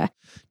 yada, yada.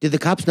 Did the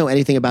cops know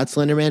anything about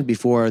Slender Man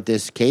before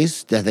this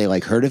case? That they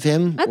heard of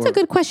him? That's a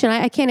good question.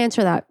 I can't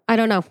answer that. I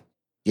don't know.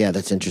 Yeah,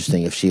 that's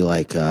interesting. If she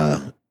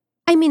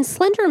I mean,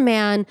 Slender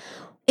Man,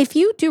 if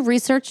you do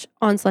research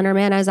on Slender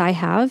Man, as I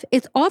have,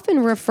 it's often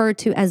referred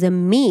to as a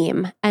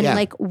meme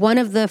and one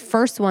of the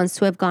first ones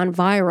to have gone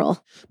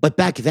viral. But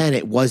back then,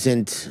 it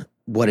wasn't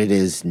what it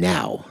is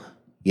now.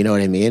 You know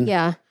what I mean?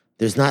 Yeah.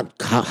 There's not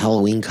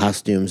Halloween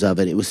costumes of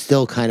it. It was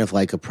still kind of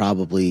like a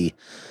probably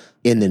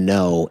in the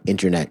know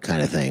internet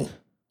kind of thing.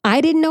 I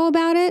didn't know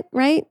about it,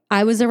 right?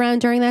 I was around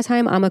during that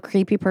time. I'm a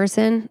creepy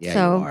person. Yeah,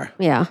 so, you are.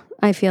 Yeah,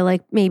 I feel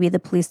like maybe the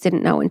police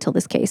didn't know until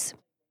this case.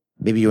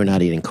 Maybe you were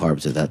not eating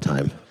carbs at that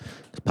time.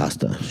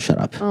 Pasta. Shut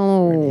up.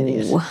 Oh, You're an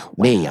idiot.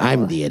 Me,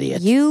 I'm the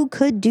idiot. You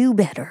could do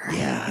better.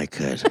 Yeah, I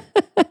could.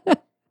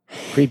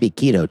 Creepy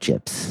keto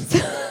chips.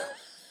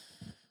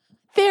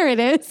 There it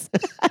is.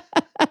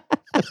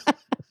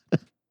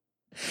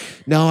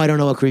 No, I don't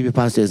know what creepy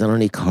pasta is. I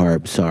don't eat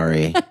carbs.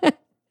 Sorry.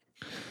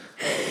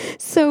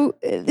 So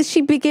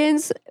she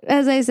begins,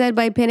 as I said,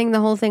 by pinning the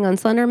whole thing on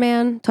Slender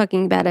Man,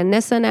 talking about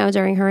Anissa now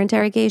during her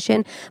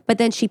interrogation. But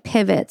then she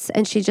pivots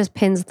and she just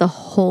pins the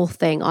whole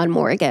thing on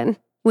Morgan,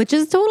 which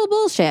is total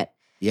bullshit.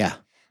 Yeah.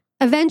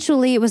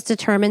 Eventually, it was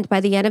determined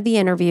by the end of the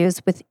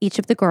interviews with each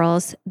of the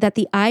girls that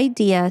the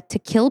idea to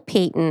kill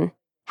Peyton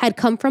had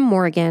come from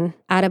Morgan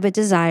out of a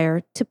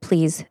desire to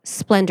please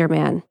Splendor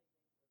Man.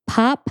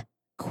 Pop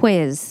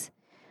quiz.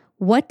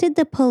 What did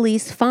the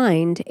police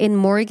find in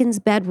Morgan's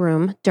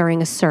bedroom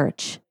during a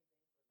search?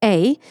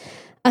 A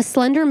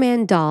Slender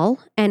Man doll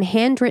and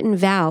handwritten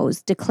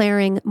vows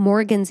declaring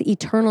Morgan's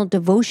eternal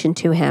devotion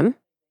to him.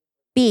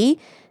 B,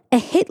 a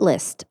hit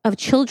list of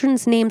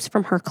children's names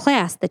from her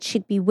class that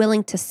she'd be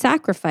willing to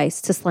sacrifice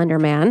to Slender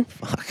Man.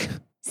 Fuck.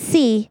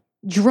 C,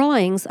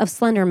 drawings of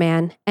Slender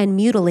Man and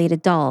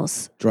mutilated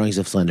dolls. Drawings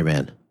of Slender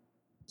Man.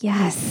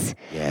 Yes.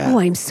 Yeah. Oh,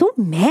 I'm so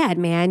mad,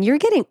 man. You're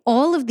getting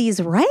all of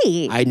these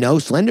right. I know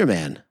Slender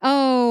Man.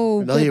 Oh,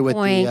 Familiar good with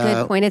point.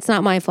 Good point. It's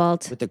not my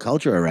fault. With the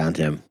culture around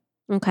him.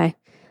 Okay.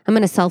 I'm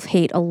going to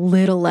self-hate a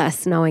little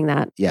less knowing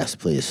that. Yes,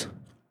 please.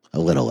 A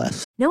little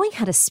less. Knowing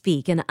how to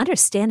speak and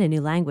understand a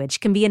new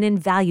language can be an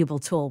invaluable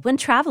tool when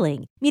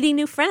traveling, meeting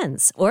new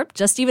friends, or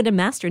just even to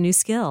master a new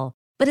skill.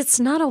 But it's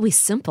not always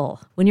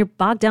simple when you're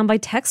bogged down by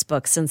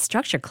textbooks and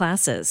structured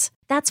classes.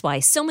 That's why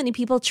so many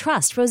people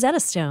trust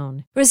Rosetta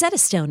Stone. Rosetta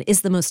Stone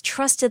is the most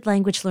trusted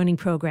language learning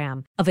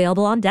program,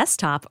 available on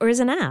desktop or as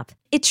an app.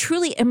 It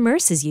truly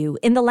immerses you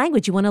in the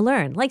language you want to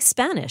learn, like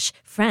Spanish,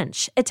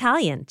 French,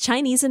 Italian,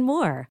 Chinese, and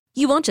more.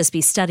 You won't just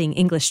be studying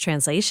English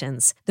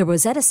translations. The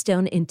Rosetta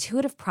Stone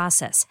intuitive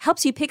process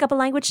helps you pick up a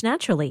language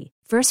naturally,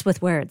 first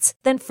with words,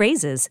 then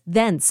phrases,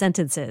 then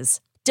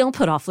sentences. Don't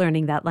put off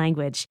learning that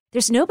language.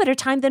 There's no better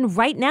time than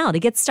right now to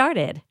get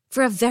started.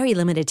 For a very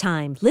limited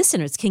time,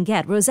 listeners can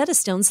get Rosetta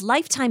Stone's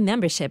lifetime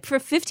membership for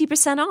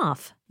 50%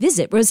 off.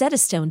 Visit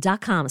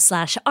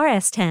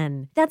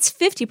rosettastone.com/rs10. That's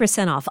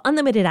 50% off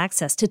unlimited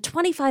access to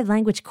 25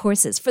 language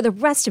courses for the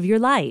rest of your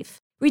life.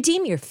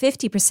 Redeem your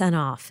 50%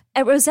 off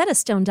at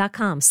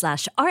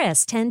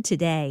rosettastone.com/rs10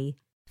 today.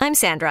 I'm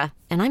Sandra,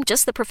 and I'm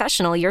just the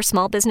professional your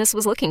small business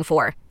was looking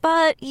for.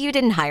 But you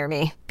didn't hire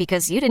me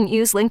because you didn't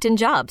use LinkedIn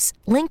Jobs.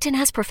 LinkedIn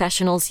has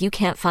professionals you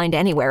can't find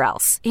anywhere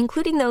else,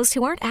 including those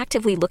who aren't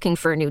actively looking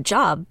for a new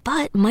job,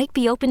 but might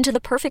be open to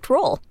the perfect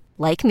role,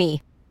 like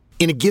me.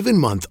 In a given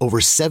month, over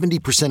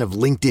 70% of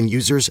LinkedIn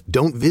users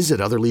don't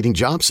visit other leading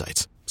job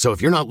sites. So if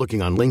you're not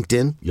looking on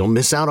LinkedIn, you'll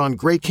miss out on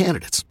great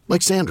candidates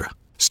like Sandra.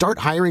 Start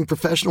hiring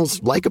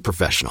professionals like a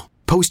professional.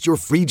 Post your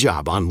free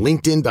job on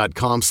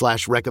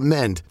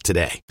linkedin.com/recommend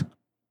today.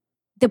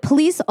 The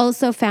police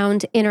also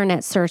found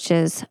internet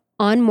searches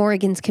on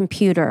Morgan's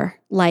computer,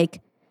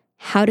 like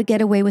how to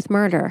get away with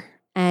murder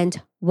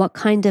and what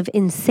kind of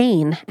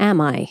insane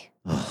am I?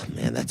 Oh,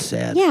 man, that's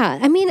sad. Yeah.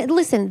 I mean,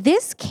 listen,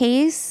 this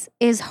case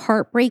is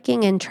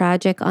heartbreaking and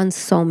tragic on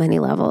so many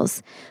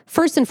levels.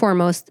 First and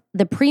foremost,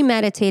 the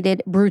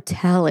premeditated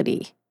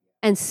brutality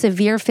and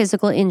severe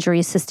physical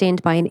injuries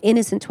sustained by an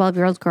innocent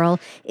 12-year-old girl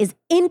is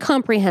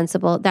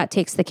incomprehensible. That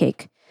takes the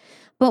cake.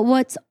 But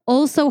what's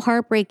also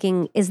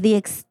heartbreaking is the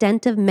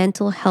extent of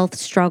mental health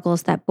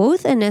struggles that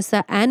both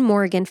Anissa and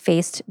Morgan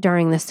faced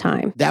during this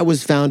time. That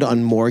was found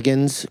on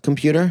Morgan's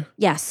computer?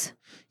 Yes.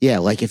 Yeah,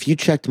 like if you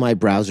checked my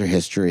browser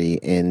history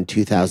in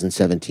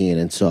 2017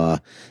 and saw,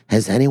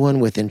 has anyone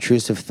with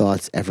intrusive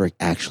thoughts ever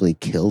actually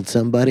killed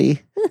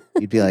somebody?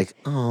 You'd be like,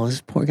 oh, this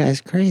poor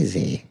guy's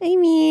crazy. I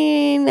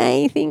mean,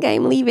 I think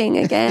I'm leaving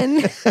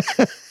again.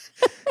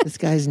 This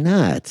guy's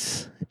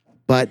nuts.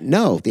 But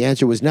no, the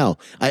answer was no.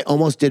 I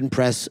almost didn't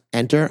press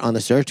enter on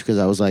the search because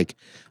I was like,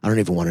 I don't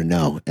even want to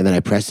know. And then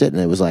I pressed it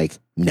and it was like,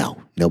 no,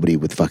 nobody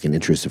with fucking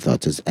intrusive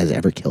thoughts has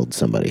ever killed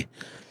somebody.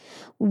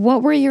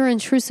 What were your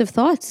intrusive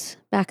thoughts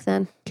back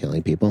then?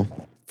 Killing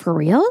people. For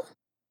real?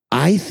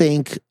 I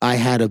think I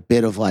had a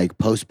bit of like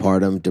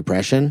postpartum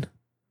depression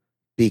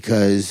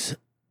because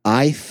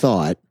I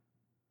thought,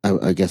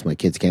 I guess my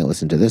kids can't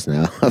listen to this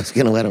now. I was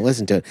going to let them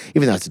listen to it,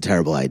 even though it's a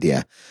terrible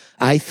idea.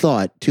 I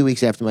thought 2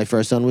 weeks after my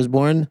first son was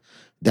born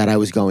that I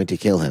was going to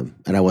kill him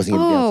and I wasn't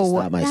going to be able to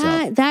stop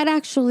myself. That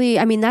actually,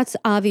 I mean, that's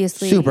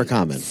obviously super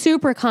common.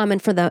 Super common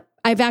for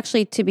I've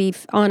actually, to be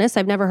honest,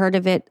 I've never heard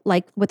of it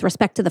like with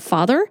respect to the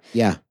father.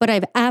 Yeah. But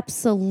I've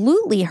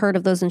absolutely heard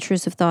of those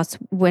intrusive thoughts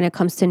when it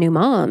comes to new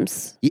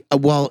moms.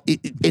 Well,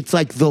 it's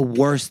like the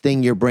worst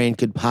thing your brain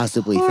could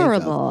possibly think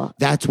of.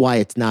 That's why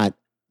it's not.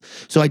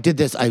 So I did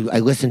this. I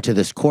listened to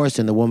this course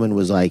and the woman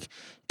was like,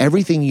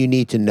 everything you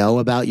need to know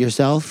about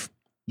yourself,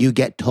 you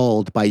get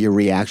told by your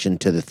reaction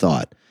to the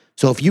thought.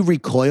 So if you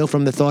recoil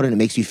from the thought and it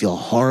makes you feel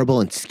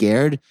horrible and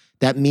scared,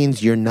 that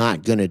means you're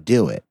not going to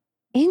do it.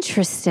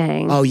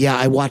 Interesting. Oh, yeah.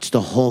 I watched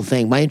the whole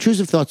thing. My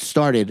intrusive thoughts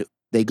started,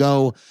 they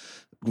go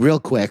real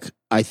quick.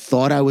 I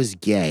thought I was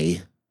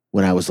gay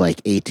when I was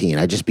like 18.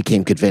 I just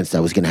became convinced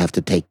I was going to have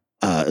to take,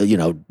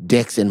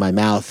 dicks in my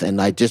mouth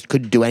and I just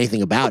couldn't do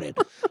anything about it.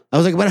 I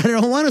was like, but I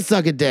don't want to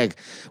suck a dick.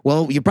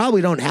 Well, you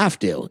probably don't have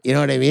to. You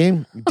know what I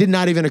mean? It did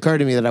not even occur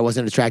to me that I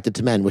wasn't attracted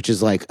to men, which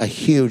is like a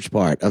huge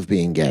part of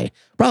being gay.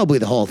 Probably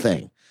the whole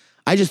thing.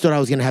 I just thought I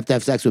was going to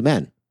have sex with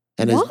men.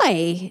 And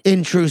why?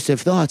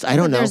 Intrusive thoughts. I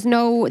don't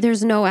know.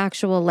 There's no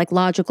actual like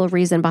logical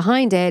reason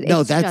behind it.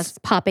 No, it's that's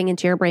just popping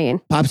into your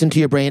brain. Pops into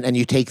your brain and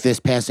you take this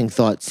passing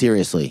thought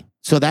seriously.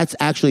 So that's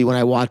actually, when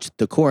I watched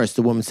the course,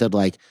 the woman said,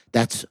 like,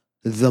 that's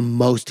the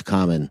most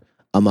common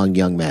among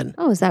young men.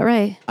 Oh, is that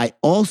right? I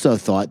also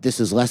thought, this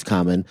is less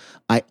common,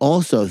 I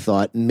also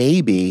thought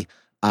maybe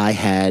I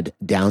had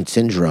Down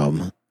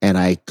syndrome and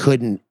I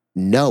couldn't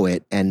know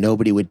it and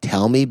nobody would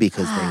tell me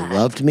because they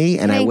loved me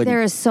and I Frank, wouldn't.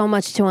 there is so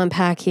much to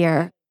unpack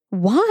here.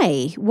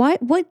 Why?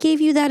 What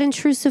gave you that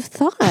intrusive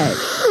thought?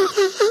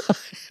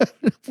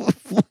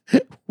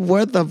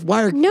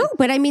 No,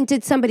 but I mean,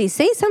 did somebody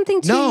say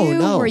something to you?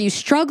 No. Were you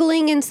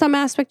struggling in some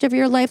aspect of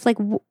your life? Like,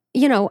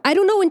 I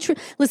don't know.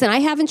 Listen, I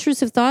have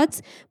intrusive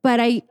thoughts,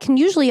 but I can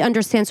usually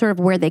understand sort of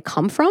where they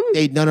come from.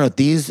 No.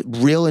 These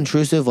real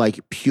intrusive, like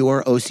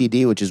pure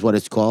OCD, which is what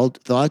it's called,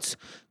 thoughts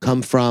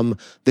come from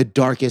the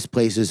darkest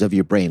places of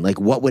your brain.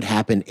 Like, what would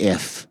happen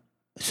if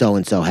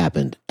so-and-so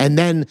happened? And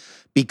then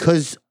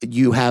because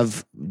you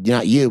have,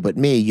 not you, but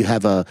me, you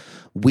have a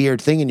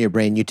weird thing in your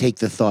brain, you take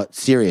the thought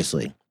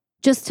seriously.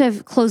 Just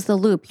to close the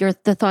loop,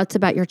 the thoughts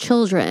about your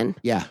children.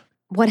 Yeah.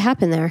 What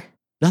happened there?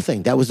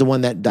 Nothing. That was the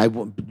one that I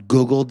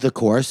Googled the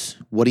course.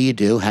 What do you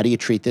do? How do you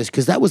treat this?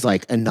 Because that was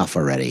like enough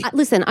already.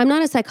 Listen, I'm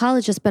not a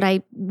psychologist, but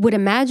I would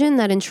imagine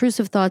that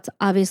intrusive thoughts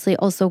obviously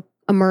also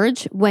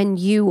emerge when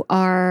you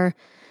are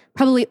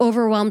probably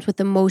overwhelmed with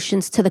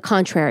emotions to the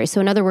contrary. So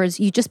in other words,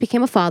 you just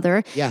became a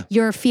father. Yeah.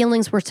 Your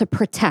feelings were to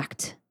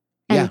protect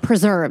and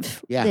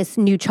preserve this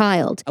new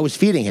child. I was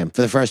feeding him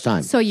for the first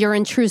time. So your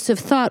intrusive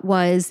thought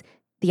was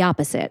the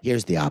opposite.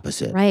 Here's the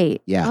opposite.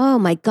 Right. Yeah. Oh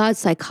my God,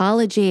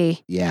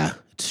 psychology. Yeah.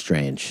 It's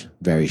strange.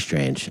 Very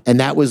strange. And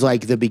that was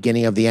like the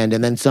beginning of the end.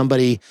 And then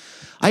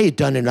I had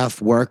done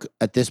enough work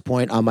at this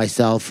point on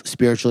myself,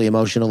 spiritually,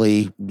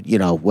 emotionally,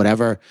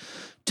 whatever,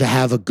 to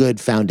have a good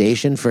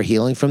foundation for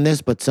healing from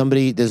this. But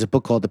there's a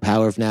book called The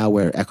Power of Now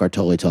where Eckhart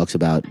Tolle talks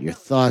about your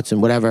thoughts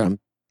and whatever.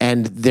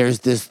 And there's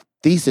this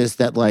thesis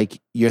that like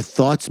your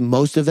thoughts,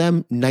 most of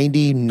them,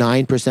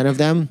 99% of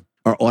them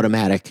are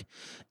automatic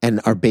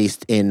and are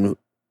based in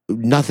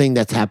nothing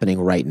that's happening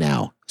right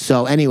now.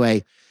 So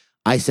anyway,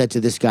 I said to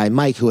this guy,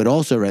 Mike, who had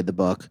also read the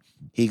book,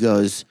 he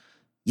goes,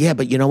 yeah,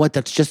 but you know what?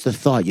 That's just a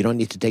thought. You don't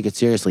need to take it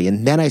seriously.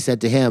 And then I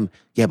said to him,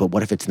 yeah, but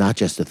what if it's not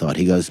just a thought?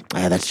 He goes,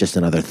 that's just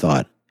another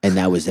thought. And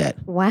that was it.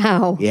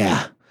 Wow.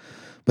 Yeah.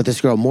 But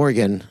this girl,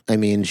 Morgan, I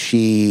mean,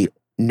 she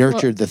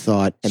nurtured the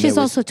thought. And she's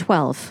also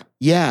 12.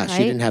 Yeah, right?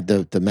 She didn't have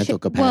the mental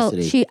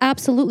capacity. Well, she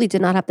absolutely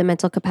did not have the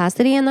mental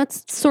capacity, and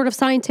that's sort of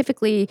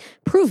scientifically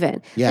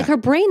proven. Yeah. Like her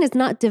brain is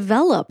not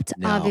developed,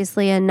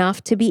 obviously,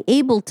 enough to be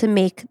able to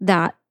make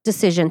that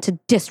decision to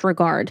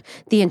disregard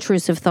the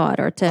intrusive thought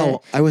or to...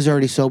 Oh, I was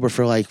already sober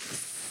for like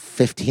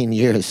 15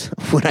 years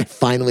when I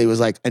finally was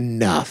like,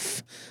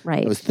 enough.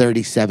 Right. I was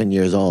 37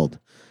 years old.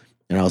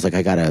 And I was like,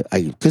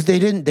 because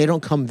they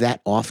don't come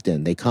that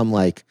often. They come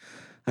like,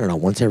 I don't know,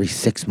 once every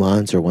 6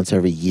 months or once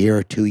every year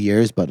or 2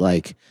 years. But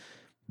like,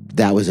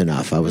 that was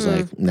enough. I was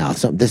like, no,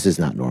 this is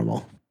not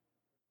normal.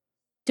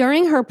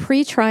 During her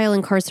pre-trial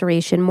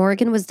incarceration,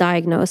 Morgan was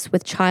diagnosed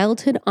with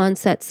childhood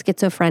onset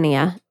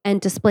schizophrenia and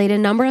displayed a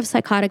number of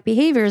psychotic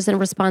behaviors in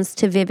response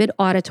to vivid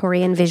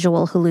auditory and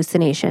visual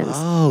hallucinations.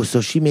 Oh, so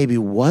she maybe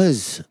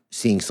was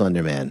seeing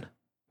Slender Man.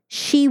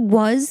 She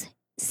was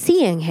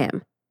seeing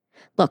him.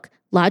 Look,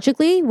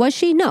 logically, was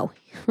she? No,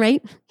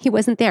 right? He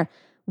wasn't there.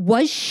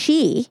 Was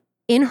she,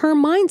 in her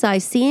mind's eye,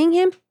 seeing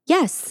him?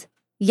 Yes.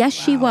 Yes,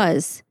 she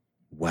was.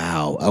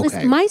 Wow. Okay.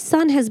 Listen, my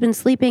son has been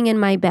sleeping in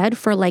my bed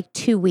for like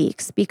 2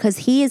 weeks because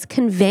he is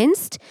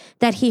convinced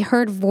that he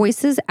heard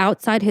voices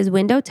outside his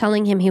window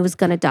telling him he was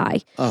going to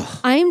die. Ugh.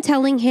 I am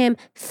telling him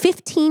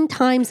 15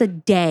 times a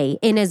day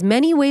in as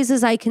many ways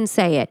as I can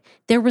say it.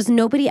 There was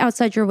nobody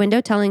outside your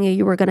window telling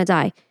you were going to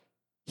die.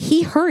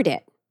 He heard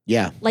it.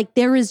 Yeah. Like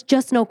there is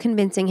just no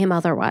convincing him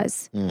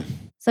otherwise.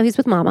 So he's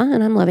with mama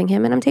and I'm loving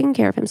him and I'm taking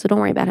care of him. So don't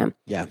worry about him.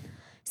 Yeah.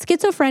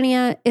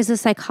 Schizophrenia is a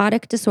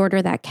psychotic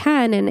disorder that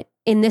can, and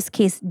in this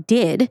case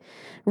did,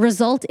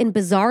 result in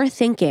bizarre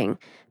thinking,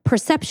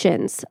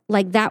 perceptions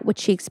like that which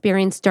she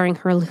experienced during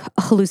her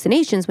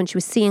hallucinations when she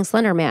was seeing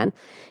Slender Man,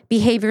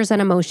 behaviors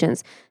and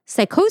emotions.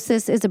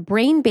 Psychosis is a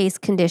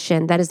brain-based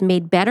condition that is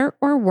made better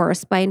or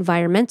worse by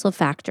environmental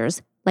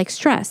factors like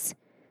stress.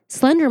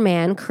 Slender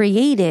Man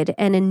created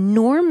an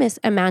enormous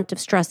amount of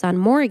stress on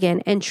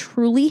Morgan and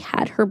truly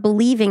had her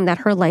believing that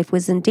her life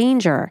was in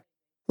danger.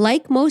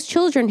 Like most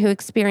children who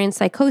experience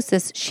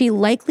psychosis, she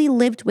likely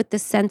lived with the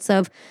sense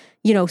of,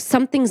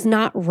 something's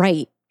not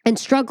right and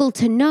struggled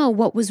to know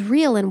what was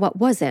real and what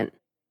wasn't.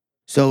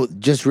 So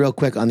just real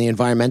quick on the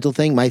environmental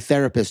thing, my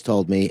therapist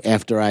told me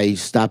after I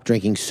stopped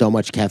drinking so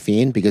much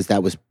caffeine, because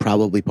that was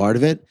probably part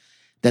of it,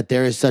 that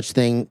there's such a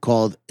thing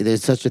called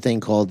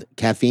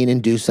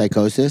caffeine-induced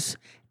psychosis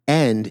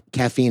and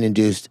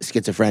caffeine-induced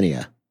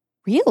schizophrenia.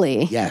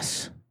 Really?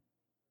 Yes.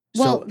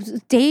 Well,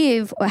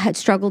 Dave had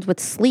struggled with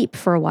sleep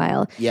for a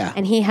while. Yeah.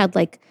 And he had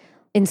like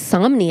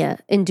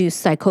insomnia-induced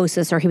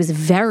psychosis, or he was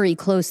very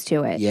close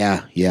to it.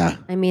 Yeah.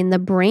 I mean, the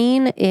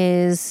brain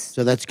is...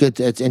 So that's good.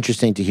 It's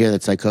interesting to hear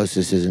that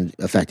psychosis isn't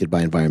affected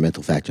by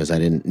environmental factors. I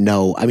didn't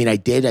know. I mean, I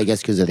did, I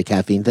guess, because of the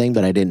caffeine thing,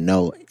 but I didn't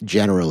know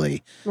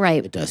generally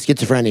right. it does.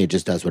 Schizophrenia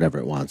just does whatever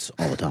it wants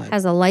all the time.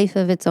 Has a life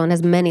of its own,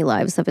 has many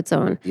lives of its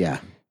own. Yeah.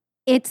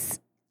 It's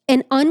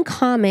an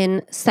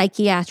uncommon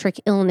psychiatric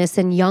illness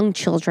in young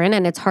children,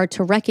 and it's hard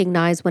to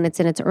recognize when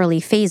it's in its early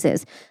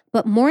phases.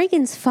 But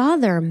Morgan's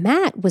father,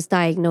 Matt, was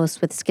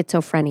diagnosed with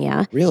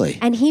schizophrenia. Really?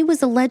 And he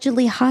was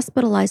allegedly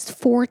hospitalized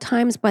 4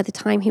 times by the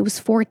time he was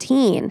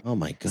 14. Oh,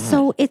 my God.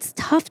 So it's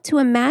tough to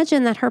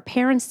imagine that her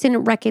parents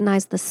didn't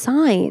recognize the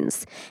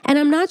signs. And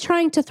I'm not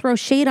trying to throw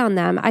shade on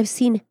them. I've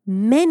seen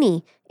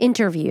many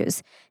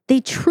interviews. They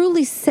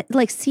truly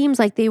seems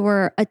like they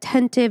were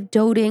attentive,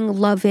 doting,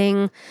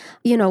 loving,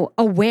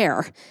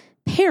 aware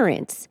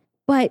parents.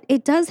 But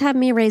it does have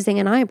me raising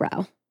an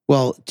eyebrow.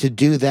 Well, to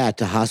do that,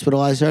 to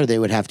hospitalize her, they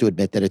would have to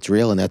admit that it's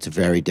real, and that's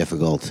very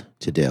difficult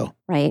to do.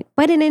 Right.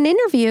 But in an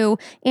interview,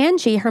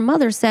 Angie, her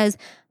mother, says,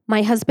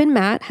 my husband,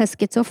 Matt, has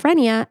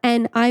schizophrenia,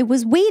 and I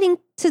was waiting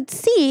to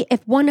see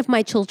if one of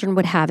my children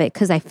would have it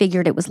because I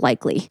figured it was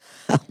likely.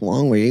 How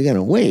long were you going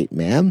to wait,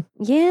 ma'am?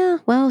 Yeah,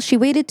 well, she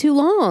waited too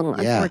long,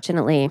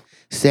 unfortunately.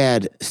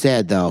 Sad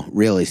though,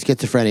 really.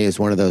 Schizophrenia is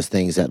one of those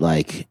things that,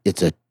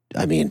 it's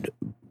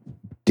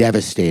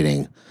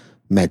devastating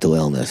mental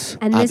illness,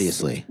 and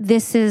obviously.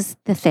 This is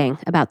the thing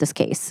about this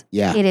case.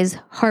 Yeah. It is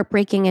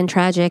heartbreaking and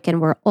tragic,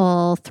 and we're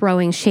all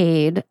throwing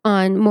shade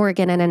on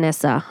Morgan and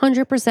Anissa.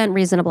 100%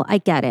 reasonable. I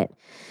get it.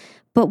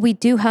 But we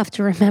do have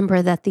to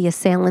remember that the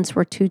assailants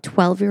were 2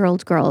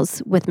 12-year-old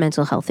girls with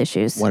mental health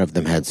issues. One of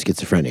them had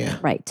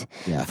schizophrenia. Right.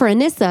 Yeah. For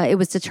Anissa, it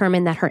was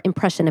determined that her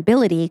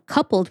impressionability,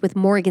 coupled with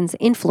Morgan's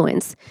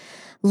influence,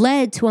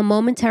 led to a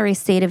momentary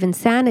state of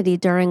insanity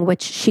during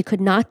which she could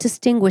not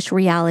distinguish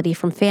reality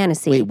from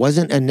fantasy. Wait,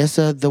 wasn't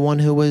Anissa the one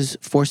who was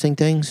forcing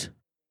things?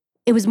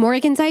 It was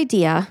Morgan's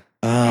idea,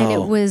 and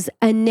it was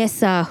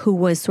Anissa who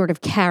was sort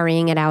of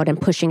carrying it out and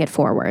pushing it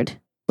forward.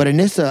 But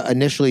Anissa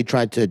initially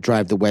tried to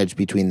drive the wedge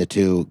between the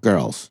 2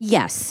 girls.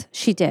 Yes,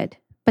 she did.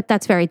 But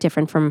that's very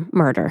different from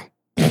murder.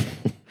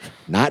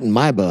 Not in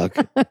my book.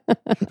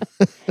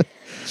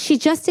 She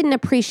just didn't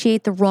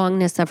appreciate the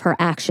wrongness of her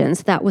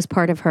actions. That was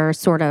part of her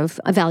sort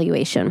of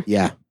evaluation.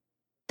 Yeah.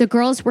 The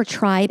girls were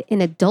tried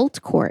in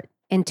adult court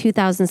in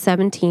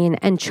 2017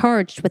 and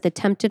charged with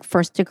attempted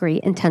first-degree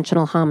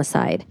intentional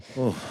homicide.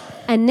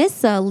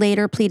 Anissa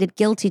later pleaded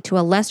guilty to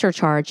a lesser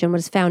charge and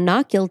was found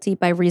not guilty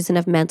by reason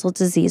of mental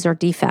disease or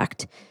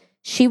defect.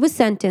 She was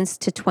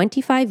sentenced to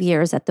 25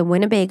 years at the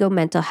Winnebago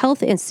Mental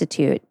Health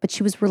Institute, but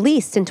she was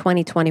released in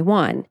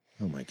 2021.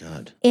 Oh, my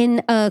God.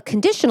 In a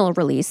conditional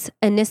release,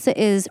 Anissa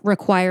is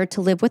required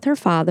to live with her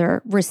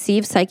father,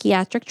 receive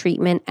psychiatric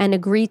treatment, and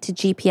agree to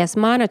GPS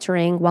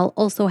monitoring while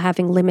also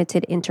having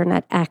limited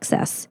internet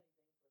access.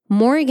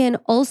 Morgan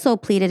also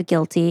pleaded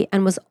guilty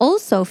and was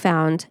also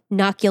found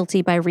not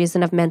guilty by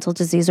reason of mental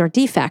disease or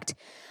defect.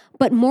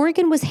 But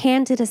Morgan was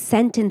handed a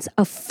sentence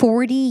of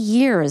 40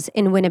 years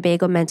in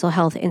Winnebago Mental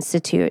Health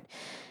Institute.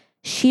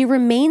 She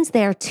remains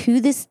there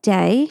to this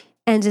day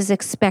and is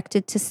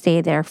expected to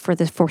stay there for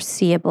the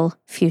foreseeable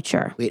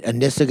future. Wait,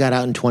 Anissa got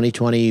out in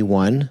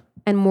 2021?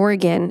 And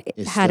Morgan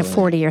had a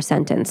 40-year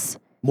sentence.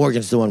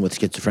 Morgan's the one with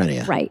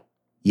schizophrenia. Right.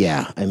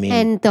 Yeah, I mean...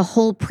 And the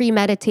whole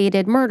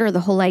premeditated murder,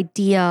 the whole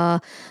idea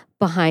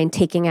behind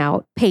taking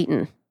out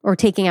Peyton or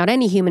taking out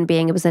any human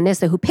being, it was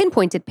Anissa who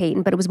pinpointed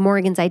Peyton, but it was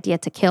Morgan's idea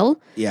to kill.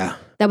 Yeah.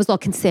 That was all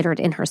considered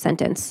in her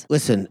sentence.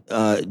 Listen,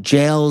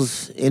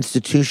 jails,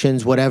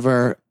 institutions,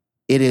 whatever,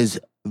 it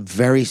is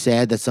very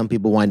sad that some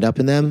people wind up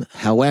in them.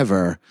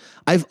 However,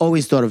 I've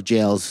always thought of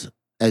jails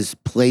as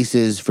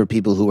places for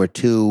people who are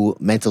too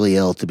mentally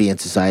ill to be in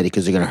society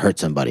because they're going to hurt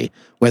somebody,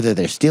 whether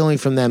they're stealing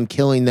from them,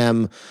 killing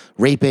them,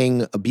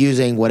 raping,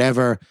 abusing,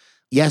 whatever.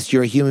 Yes,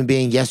 you're a human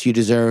being. Yes, you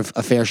deserve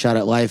a fair shot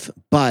at life.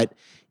 But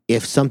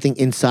if something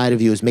inside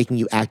of you is making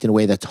you act in a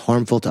way that's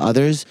harmful to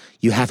others,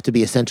 you have to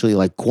be essentially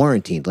like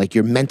quarantined. Like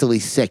you're mentally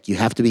sick. You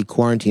have to be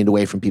quarantined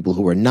away from people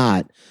who are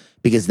not,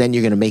 because then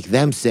you're going to make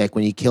them sick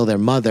when you kill their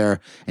mother,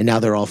 and now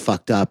they're all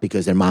fucked up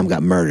because their mom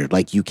got murdered.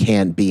 Like, you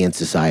can't be in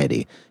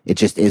society. It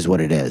just is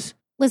what it is.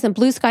 Listen,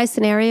 blue sky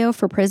scenario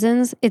for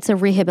prisons, it's a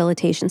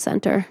rehabilitation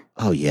center.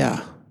 Oh,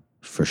 yeah,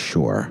 for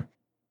sure.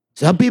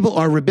 Some people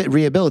are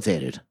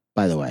rehabilitated,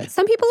 by the way.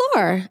 Some people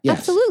are. Yes.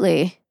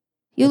 Absolutely.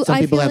 Some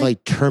people have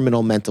like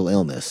terminal mental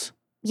illness.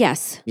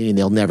 Yes. Meaning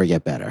they'll never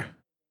get better.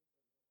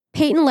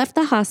 Peyton left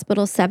the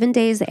hospital 7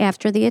 days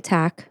after the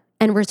attack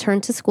and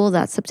returned to school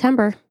that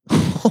September.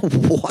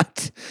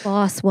 What?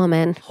 Boss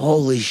woman.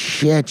 Holy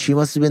shit. She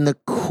must have been the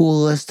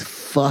coolest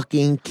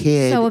fucking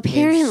kid. So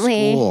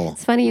apparently, in school.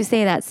 It's funny you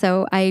say that.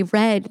 So I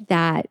read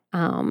that,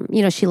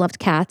 she loved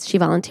cats. She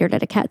volunteered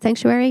at a cat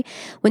sanctuary.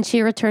 When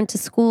she returned to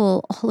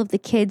school, all of the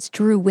kids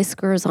drew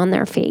whiskers on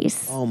their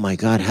face. Oh my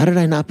God. How did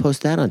I not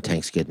post that on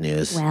Tank's Good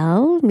News?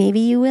 Well,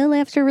 maybe you will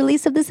after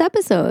release of this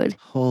episode.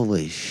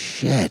 Holy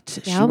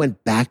shit. Yep. She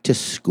went back to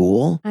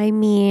school? I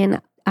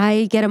mean,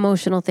 I get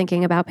emotional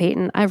thinking about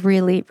Peyton. I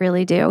really,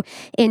 really do.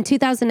 In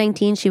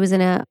 2019, she was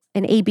in an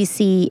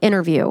ABC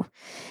interview,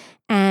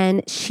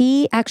 and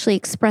she actually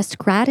expressed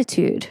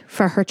gratitude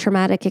for her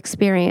traumatic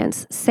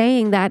experience,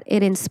 saying that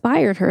it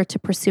inspired her to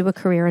pursue a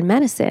career in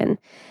medicine.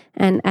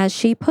 And as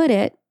she put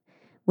it,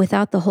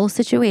 without the whole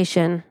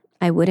situation,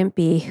 I wouldn't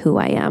be who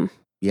I am.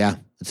 Yeah,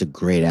 it's a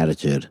great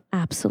attitude.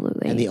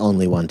 Absolutely. And the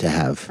only one to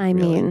have. I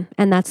mean,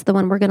 and that's the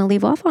one we're going to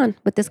leave off on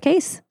with this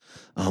case.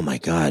 Oh my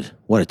God,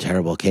 what a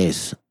terrible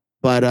case.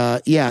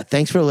 But yeah,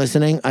 thanks for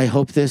listening. I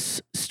hope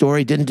this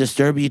story didn't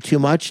disturb you too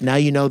much. Now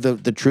you know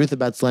the truth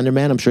about Slender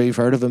Man. I'm sure you've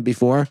heard of him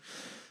before.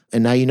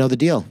 And now you know the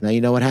deal. Now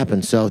you know what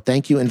happened. So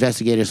thank you,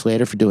 Investigator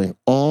Slater, for doing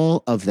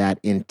all of that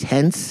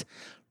intense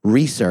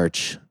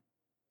research.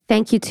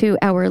 Thank you to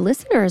our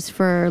listeners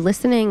for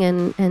listening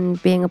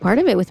and being a part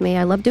of it with me.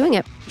 I love doing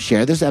it.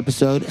 Share this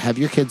episode. Have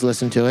your kids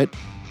listen to it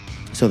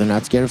so they're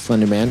not scared of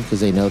Slender Man,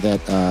 because they know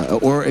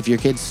that, or if your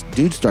kids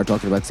do start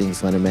talking about seeing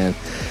Slender Man,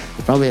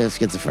 they probably have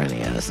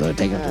schizophrenia, so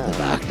take them to the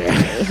doctor.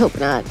 I hope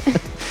not.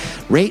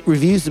 Rate,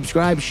 review,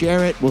 subscribe,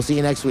 share it. We'll see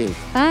you next week.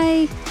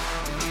 Bye.